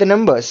on both the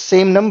numbers,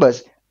 same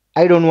numbers.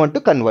 I don't want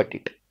to convert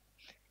it.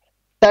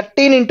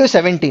 13 into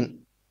 17.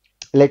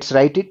 Let's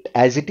write it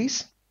as it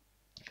is.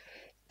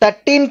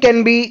 13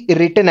 can be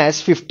written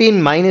as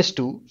 15 minus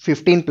 2,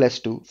 15 plus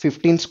 2,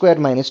 15 square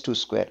minus 2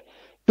 square.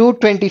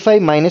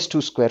 225 minus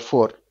 2 square,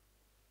 4.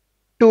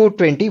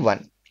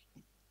 221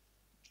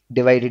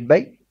 divided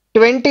by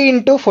 20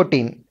 into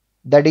 14,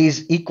 that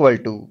is equal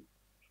to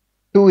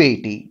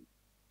 280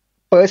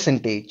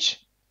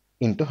 percentage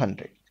into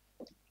 100.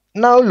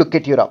 Now look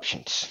at your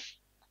options.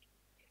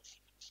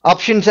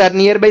 Options are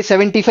nearby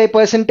 75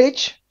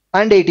 percentage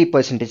and 80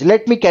 percentage.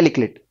 Let me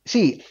calculate.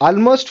 See,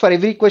 almost for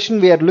every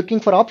question we are looking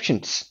for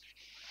options.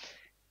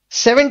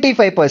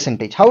 75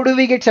 percentage. How do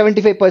we get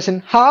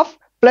 75%? Half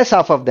plus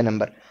half of the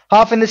number.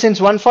 Half in the sense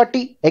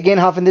 140, again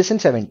half in the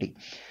sense 70.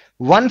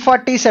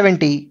 140,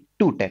 70,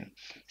 210.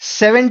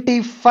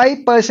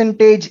 75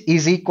 percentage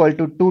is equal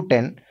to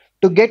 210.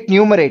 To get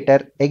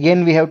numerator,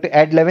 again we have to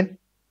add 11.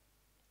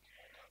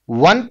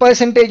 1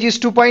 percentage is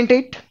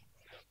 2.8.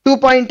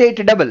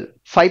 2.8 double,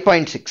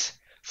 5.6.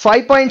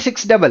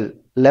 5.6 double,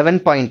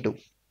 11.2.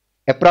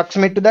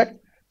 Approximate to that.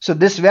 So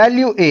this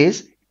value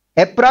is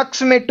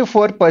approximate to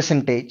 4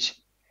 percentage.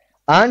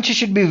 Answer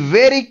should be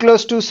very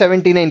close to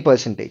 79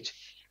 percentage.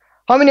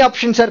 How many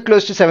options are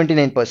close to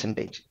 79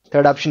 percentage?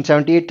 Third option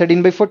 78,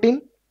 13 by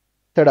 14.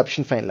 Third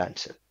option final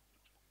answer.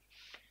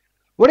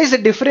 What is the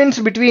difference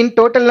between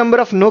total number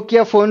of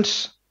Nokia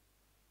phones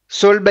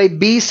sold by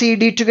B, C,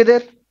 D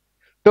together?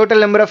 Total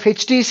number of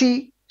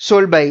HTC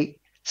sold by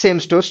same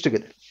stores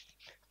together.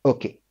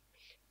 Okay.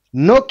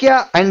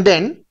 Nokia and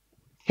then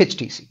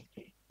HTC.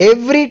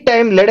 Every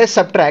time let us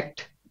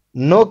subtract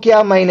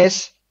Nokia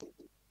minus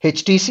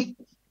HTC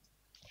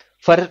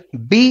for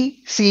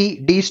B, C,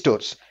 D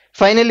stores.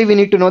 Finally, we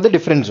need to know the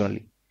difference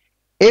only.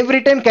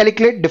 Every time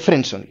calculate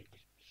difference only.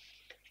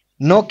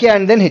 Nokia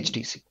and then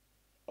HTC.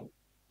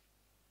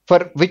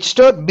 For which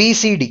store? B,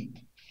 C, D.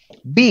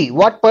 B,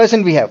 what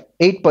percent we have?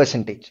 8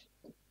 percentage.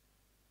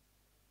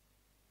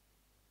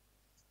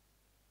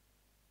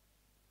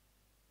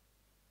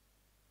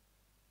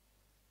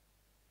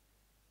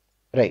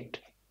 Right.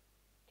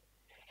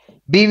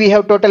 B, we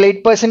have total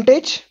 8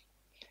 percentage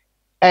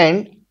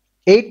and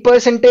 8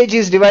 percentage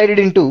is divided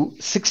into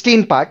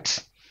 16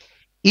 parts.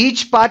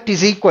 Each part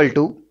is equal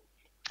to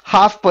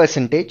half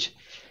percentage.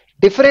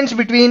 Difference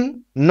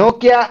between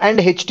Nokia and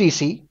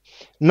HTC.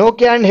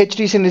 Nokia and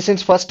HTC in the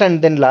sense first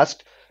and then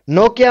last.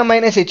 Nokia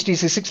minus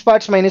HTC, 6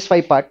 parts minus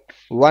 5 part,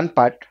 1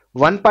 part.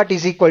 1 part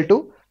is equal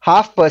to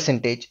half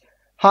percentage.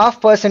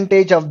 Half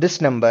percentage of this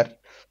number,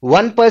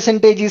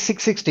 1% is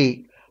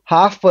 660,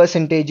 half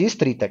percentage is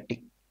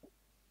 330.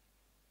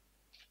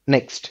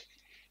 Next,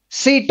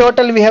 see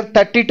total we have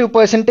 32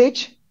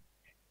 percentage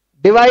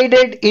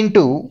divided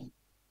into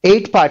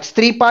 8 parts,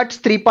 3 parts,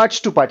 3 parts,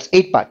 2 parts,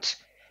 8 parts.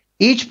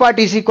 Each part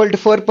is equal to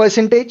 4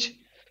 percentage.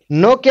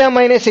 Nokia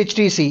minus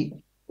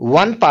HTC,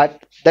 1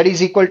 part, that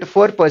is equal to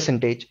 4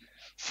 percentage.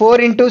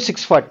 4 into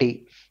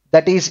 640,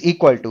 that is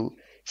equal to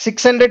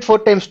 604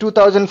 times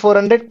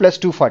 2400 plus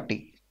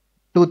 240,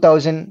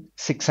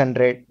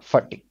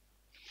 2640.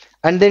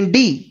 And then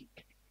D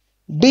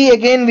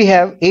again we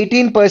have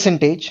 18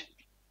 percentage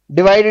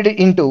divided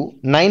into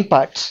 9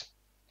 parts.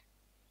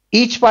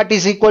 Each part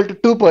is equal to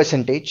 2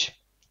 percentage.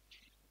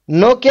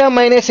 Nokia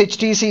minus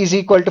HTC is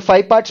equal to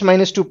 5 parts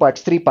minus 2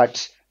 parts, 3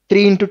 parts.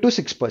 3 into 2,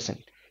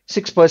 6%.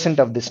 6%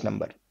 of this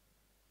number.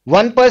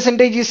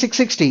 1% is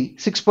 660,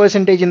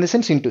 6% in the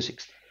sense into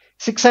 6.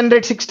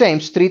 606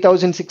 times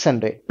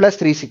 3600 plus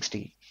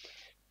 360,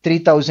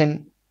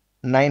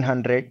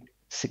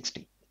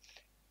 3960.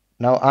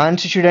 Now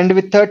answer should end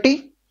with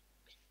 30.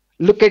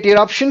 Look at your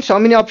options. How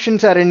many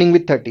options are ending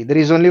with 30? There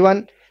is only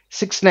one.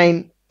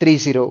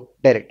 6930,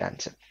 direct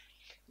answer.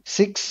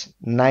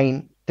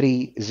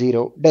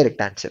 6930,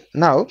 direct answer.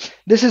 Now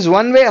this is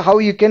one way how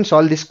you can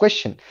solve this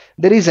question.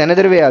 There is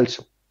another way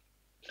also.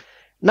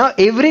 Now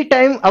every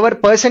time our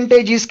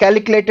percentage is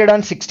calculated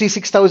on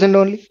 66,000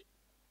 only.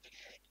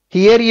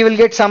 Here you will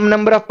get some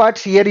number of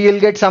parts, here you will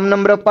get some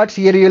number of parts,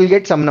 here you will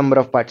get some number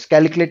of parts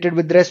calculated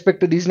with respect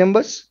to these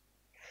numbers.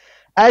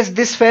 As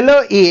this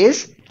fellow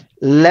is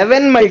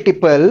 11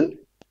 multiple,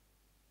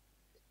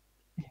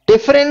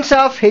 difference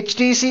of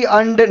HTC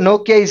and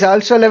Nokia is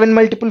also 11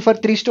 multiple for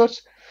 3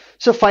 stores.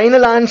 So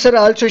final answer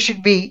also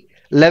should be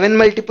 11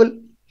 multiple.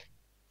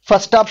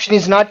 First option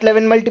is not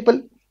 11 multiple.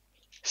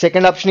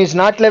 Second option is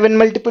not 11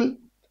 multiple.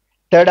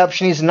 Third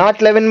option is not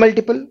 11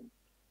 multiple.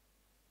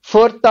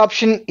 Fourth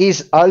option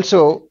is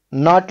also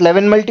not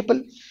 11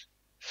 multiple.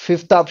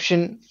 Fifth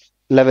option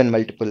 11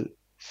 multiple.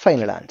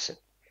 Final answer.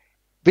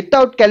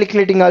 Without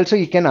calculating also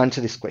you can answer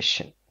this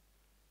question.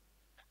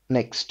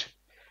 Next.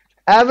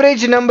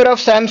 Average number of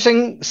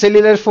Samsung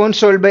cellular phones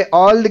sold by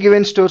all the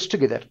given stores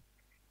together.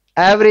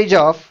 Average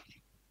of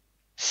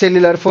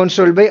cellular phones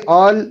sold by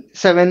all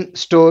 7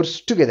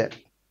 stores together.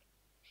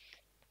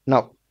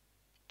 Now,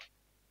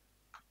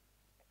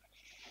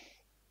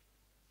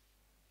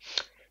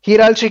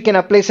 here also you can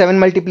apply 7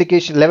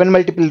 multiplication, 11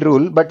 multiple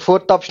rule, but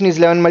fourth option is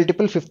 11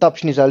 multiple, fifth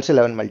option is also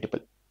 11 multiple.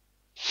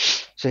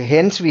 So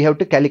hence we have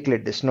to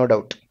calculate this, no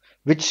doubt.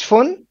 Which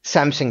phone?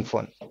 Samsung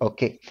phone.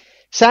 Okay.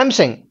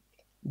 Samsung,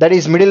 that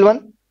is middle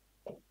one.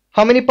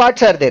 How many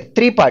parts are there?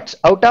 3 parts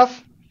out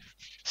of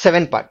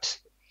 7 parts.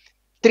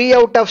 3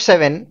 out of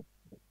 7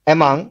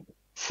 among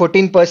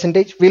 14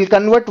 percentage. We'll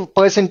convert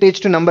percentage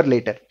to number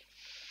later.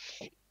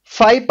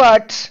 5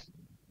 parts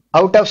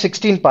out of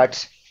 16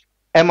 parts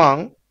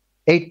among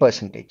 8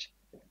 percentage.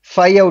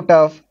 5 out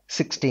of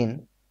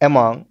 16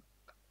 among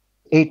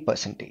 8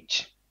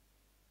 percentage.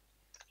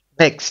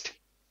 Next,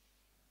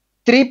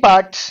 3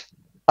 parts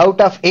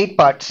out of 8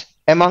 parts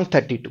among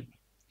 32.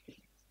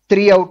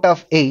 3 out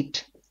of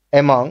 8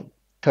 among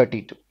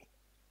 32.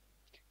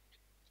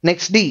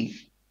 Next D,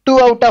 2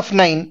 out of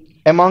 9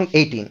 among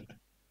 18.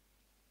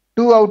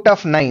 2 out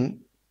of 9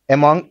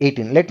 among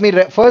 18. Let me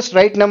first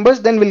write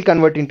numbers, then we'll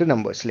convert into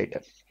numbers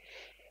later.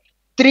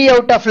 3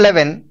 out of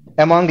 11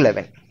 among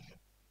 11.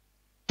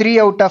 3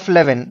 out of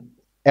 11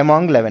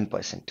 among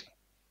 11%.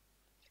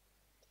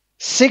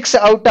 6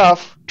 out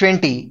of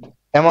 20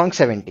 among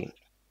 17.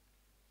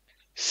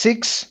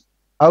 6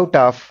 out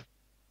of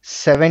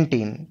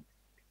 17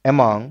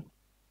 among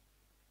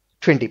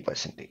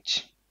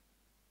 20%.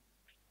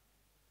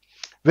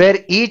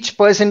 Where each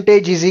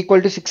percentage is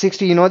equal to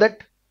 660, you know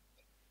that?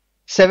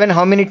 7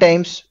 how many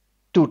times?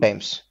 2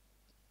 times.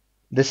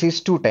 This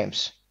is 2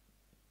 times.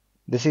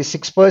 This is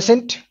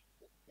 6%.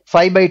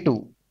 5 by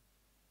 2.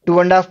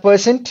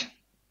 2.5%.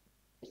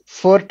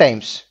 4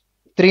 times.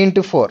 3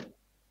 into 4.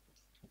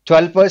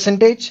 12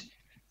 percentage.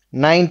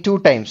 9 2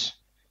 times.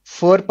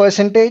 4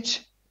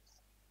 percentage.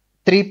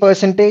 3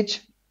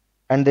 percentage.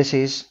 And this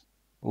is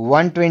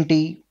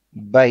 120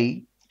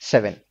 by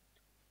 7.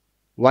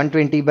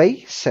 120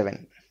 by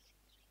 7.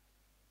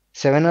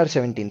 7 or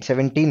 17?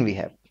 17 we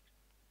have.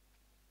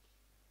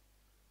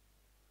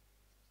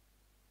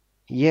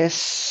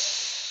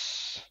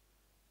 Yes.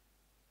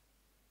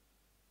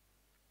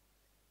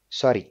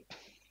 Sorry.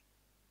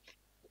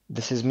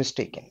 This is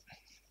mistaken.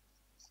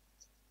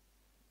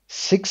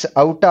 6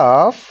 out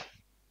of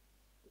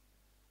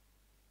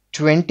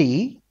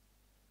 20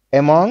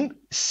 among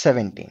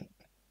 17.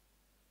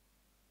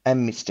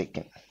 I'm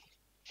mistaken.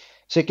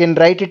 So you can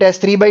write it as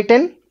 3 by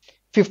 10,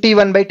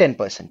 51 by 10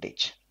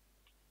 percentage.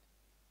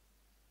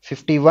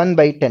 51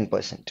 by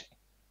 10%.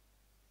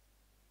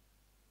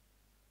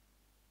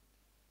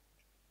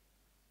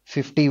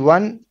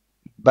 51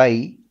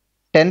 by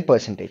 10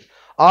 percentage.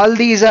 All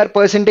these are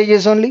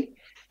percentages only.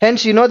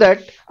 Hence, you know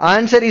that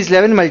answer is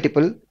 11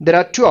 multiple. There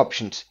are two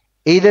options,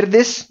 either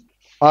this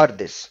or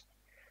this.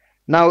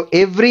 Now,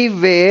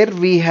 everywhere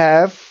we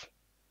have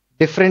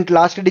different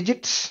last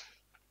digits,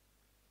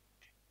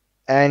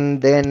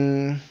 and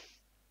then,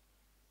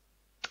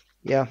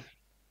 yeah,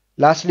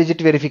 last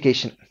digit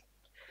verification.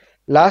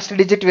 Last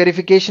digit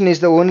verification is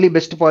the only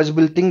best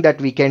possible thing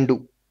that we can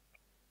do.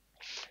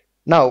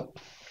 Now,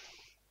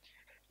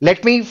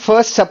 let me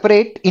first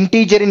separate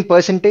integer in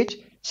percentage.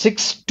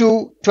 6,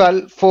 2,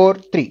 12, 4,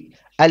 3.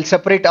 I'll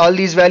separate all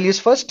these values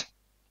first.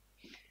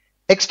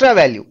 Extra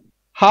value,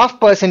 half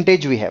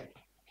percentage we have.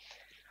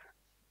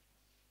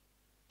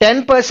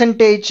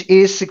 10%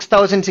 is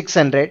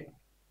 6,600.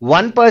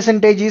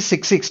 1% is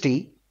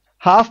 660.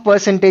 Half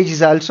percentage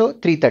is also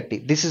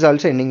 330. This is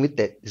also ending with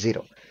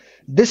 0.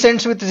 This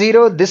ends with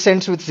 0. This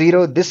ends with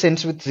 0. This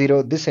ends with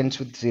 0. This ends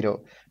with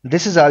 0.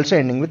 This is also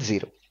ending with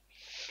 0.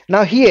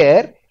 Now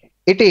here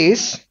it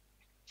is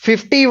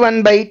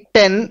 51 by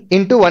 10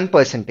 into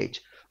 1%.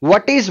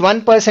 What is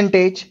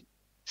 1%?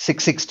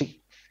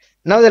 660.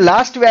 Now the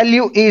last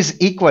value is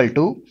equal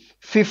to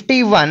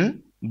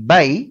 51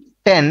 by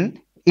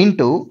 10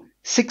 into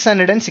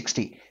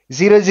 660.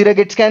 0, 0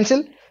 gets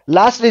cancelled.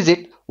 Last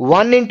digit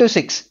 1 into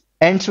 6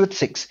 ends with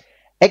 6.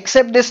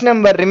 Except this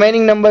number,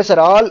 remaining numbers are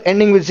all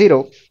ending with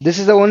 0. This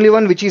is the only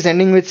one which is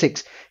ending with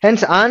 6.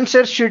 Hence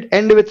answer should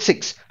end with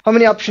 6. How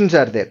many options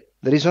are there?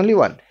 There is only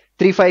one.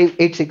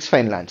 3586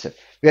 final answer.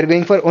 We are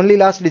going for only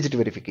last digit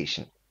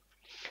verification.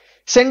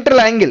 Central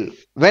angle.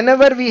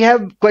 Whenever we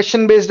have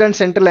question based on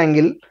central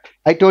angle,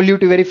 I told you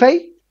to verify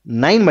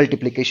 9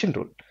 multiplication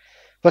rule.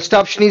 First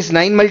option is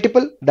 9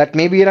 multiple. That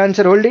may be your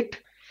answer. Hold it.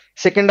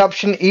 Second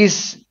option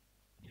is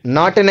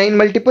not a 9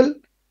 multiple.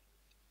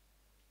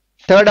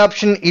 Third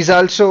option is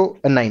also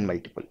a 9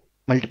 multiple.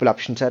 Multiple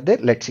options are there.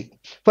 Let's see.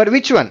 For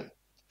which one?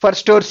 For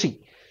store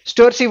C.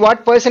 Store C,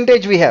 what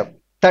percentage we have?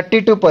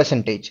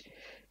 32%.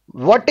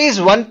 What is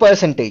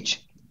 1%?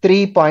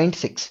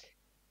 3.6.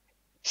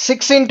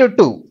 6 into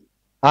 2.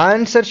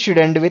 Answer should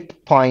end with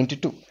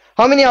 0.2.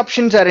 How many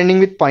options are ending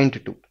with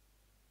 0.2?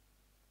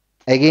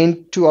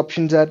 Again, 2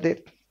 options are there.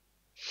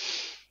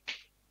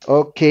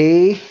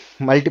 Okay,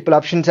 multiple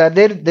options are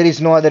there. There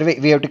is no other way.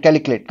 We have to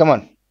calculate. Come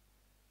on.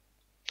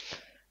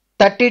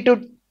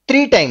 32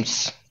 3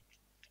 times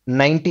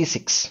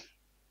 96.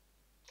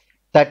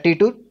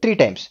 32 3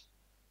 times.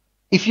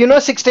 If you know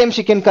 6 times,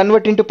 you can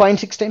convert into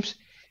 0.6 times.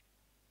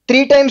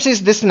 3 times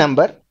is this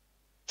number.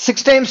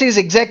 6 times is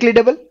exactly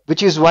double,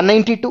 which is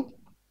 192.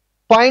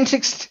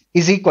 0.6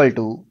 is equal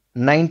to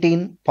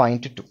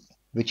 19.2,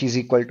 which is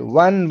equal to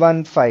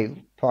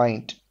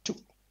 115.2.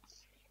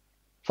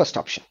 First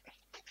option.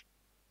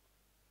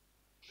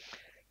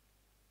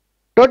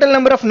 Total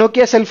number of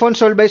Nokia cell phones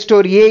sold by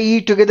store A,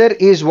 E together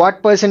is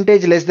what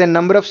percentage less than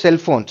number of cell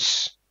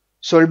phones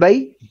sold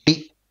by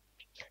D?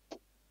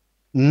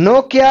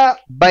 Nokia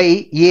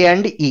by A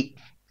and E.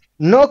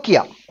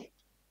 Nokia,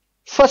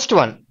 first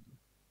one,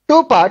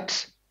 2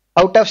 parts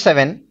out of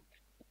 7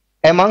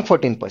 among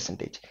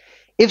 14%.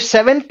 If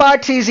 7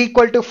 parts is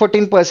equal to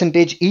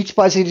 14%, each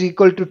part is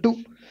equal to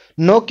 2.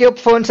 Nokia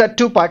phones are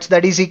 2 parts,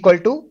 that is equal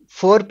to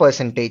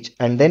 4%.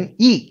 And then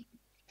E.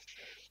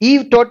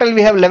 E total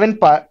we have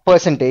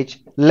 11%.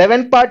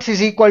 11 parts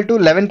is equal to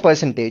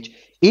 11%.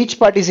 Each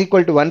part is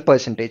equal to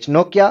 1%.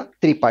 Nokia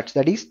 3 parts,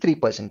 that is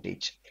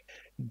 3%.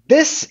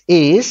 This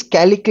is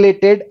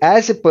calculated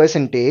as a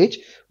percentage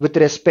with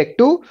respect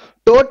to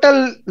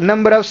total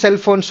number of cell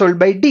phones sold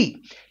by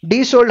D.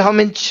 D sold how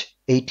much?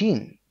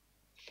 18.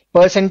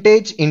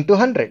 Percentage into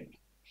 100.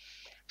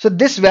 So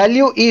this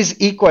value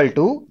is equal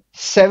to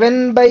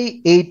 7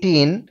 by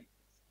 18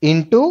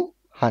 into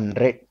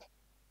 100.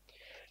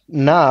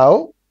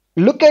 Now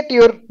look at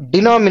your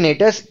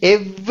denominators.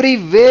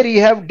 Everywhere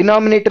you have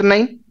denominator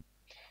 9.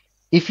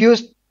 If you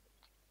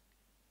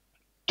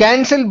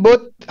cancel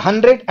both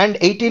 100 and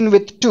 18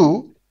 with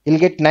 2, you'll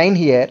get 9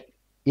 here,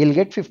 you'll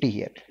get 50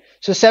 here.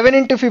 So 7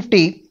 into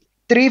 50,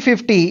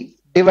 350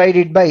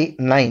 divided by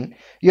 9.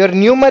 Your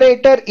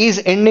numerator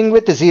is ending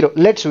with 0.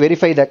 Let's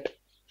verify that.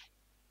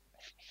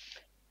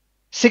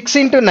 6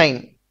 into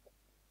 9,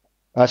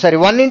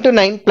 1 into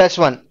 9 plus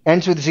 1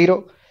 ends with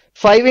 0.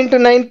 5 into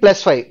 9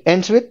 plus 5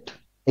 ends with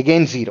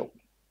again 0.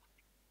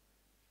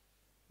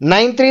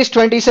 9 3 is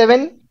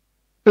 27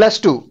 plus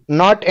 2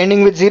 not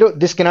ending with 0.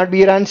 This cannot be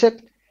your answer.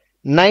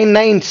 9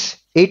 9s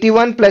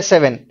 81 plus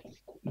 7.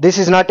 This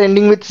is not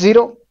ending with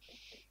 0.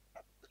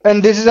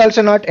 And this is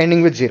also not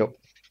ending with 0.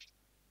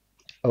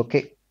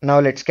 Okay, now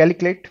let's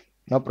calculate.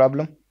 No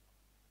problem.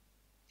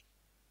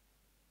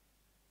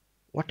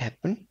 What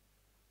happened?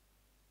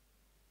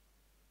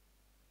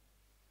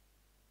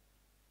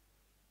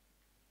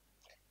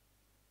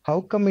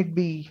 How come it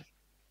be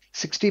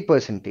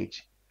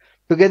 60%?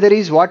 Together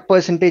is what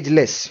percentage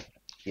less?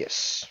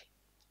 Yes.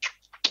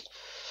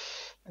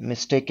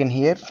 Mistaken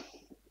here.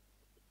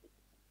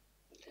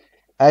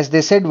 As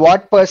they said,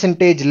 what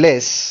percentage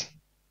less?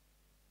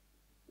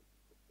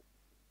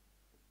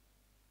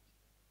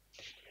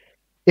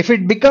 If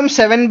it becomes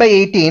 7 by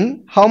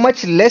 18, how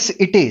much less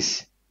it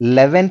is?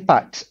 11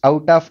 parts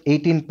out of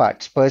 18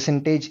 parts,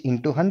 percentage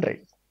into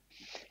 100.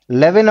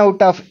 11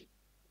 out of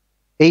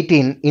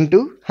 18 into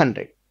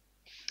 100.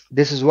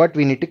 This is what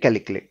we need to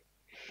calculate.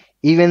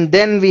 Even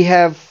then we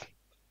have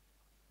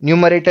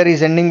numerator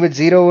is ending with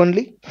 0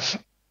 only.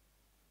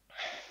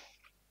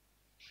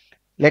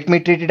 Let me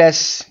treat it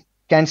as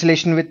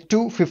cancellation with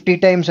 2, 50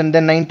 times and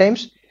then 9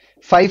 times.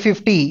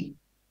 550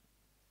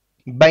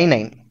 by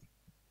 9.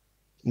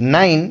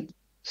 9,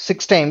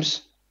 6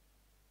 times,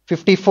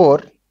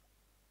 54,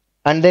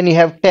 and then you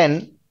have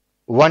 10,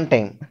 1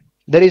 time.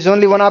 There is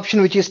only one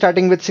option which is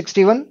starting with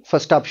 61.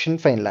 First option,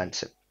 final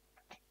answer.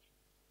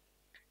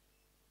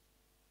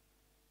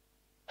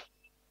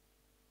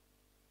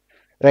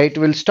 Right,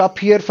 we'll stop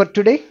here for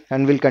today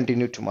and we'll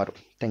continue tomorrow.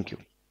 Thank you.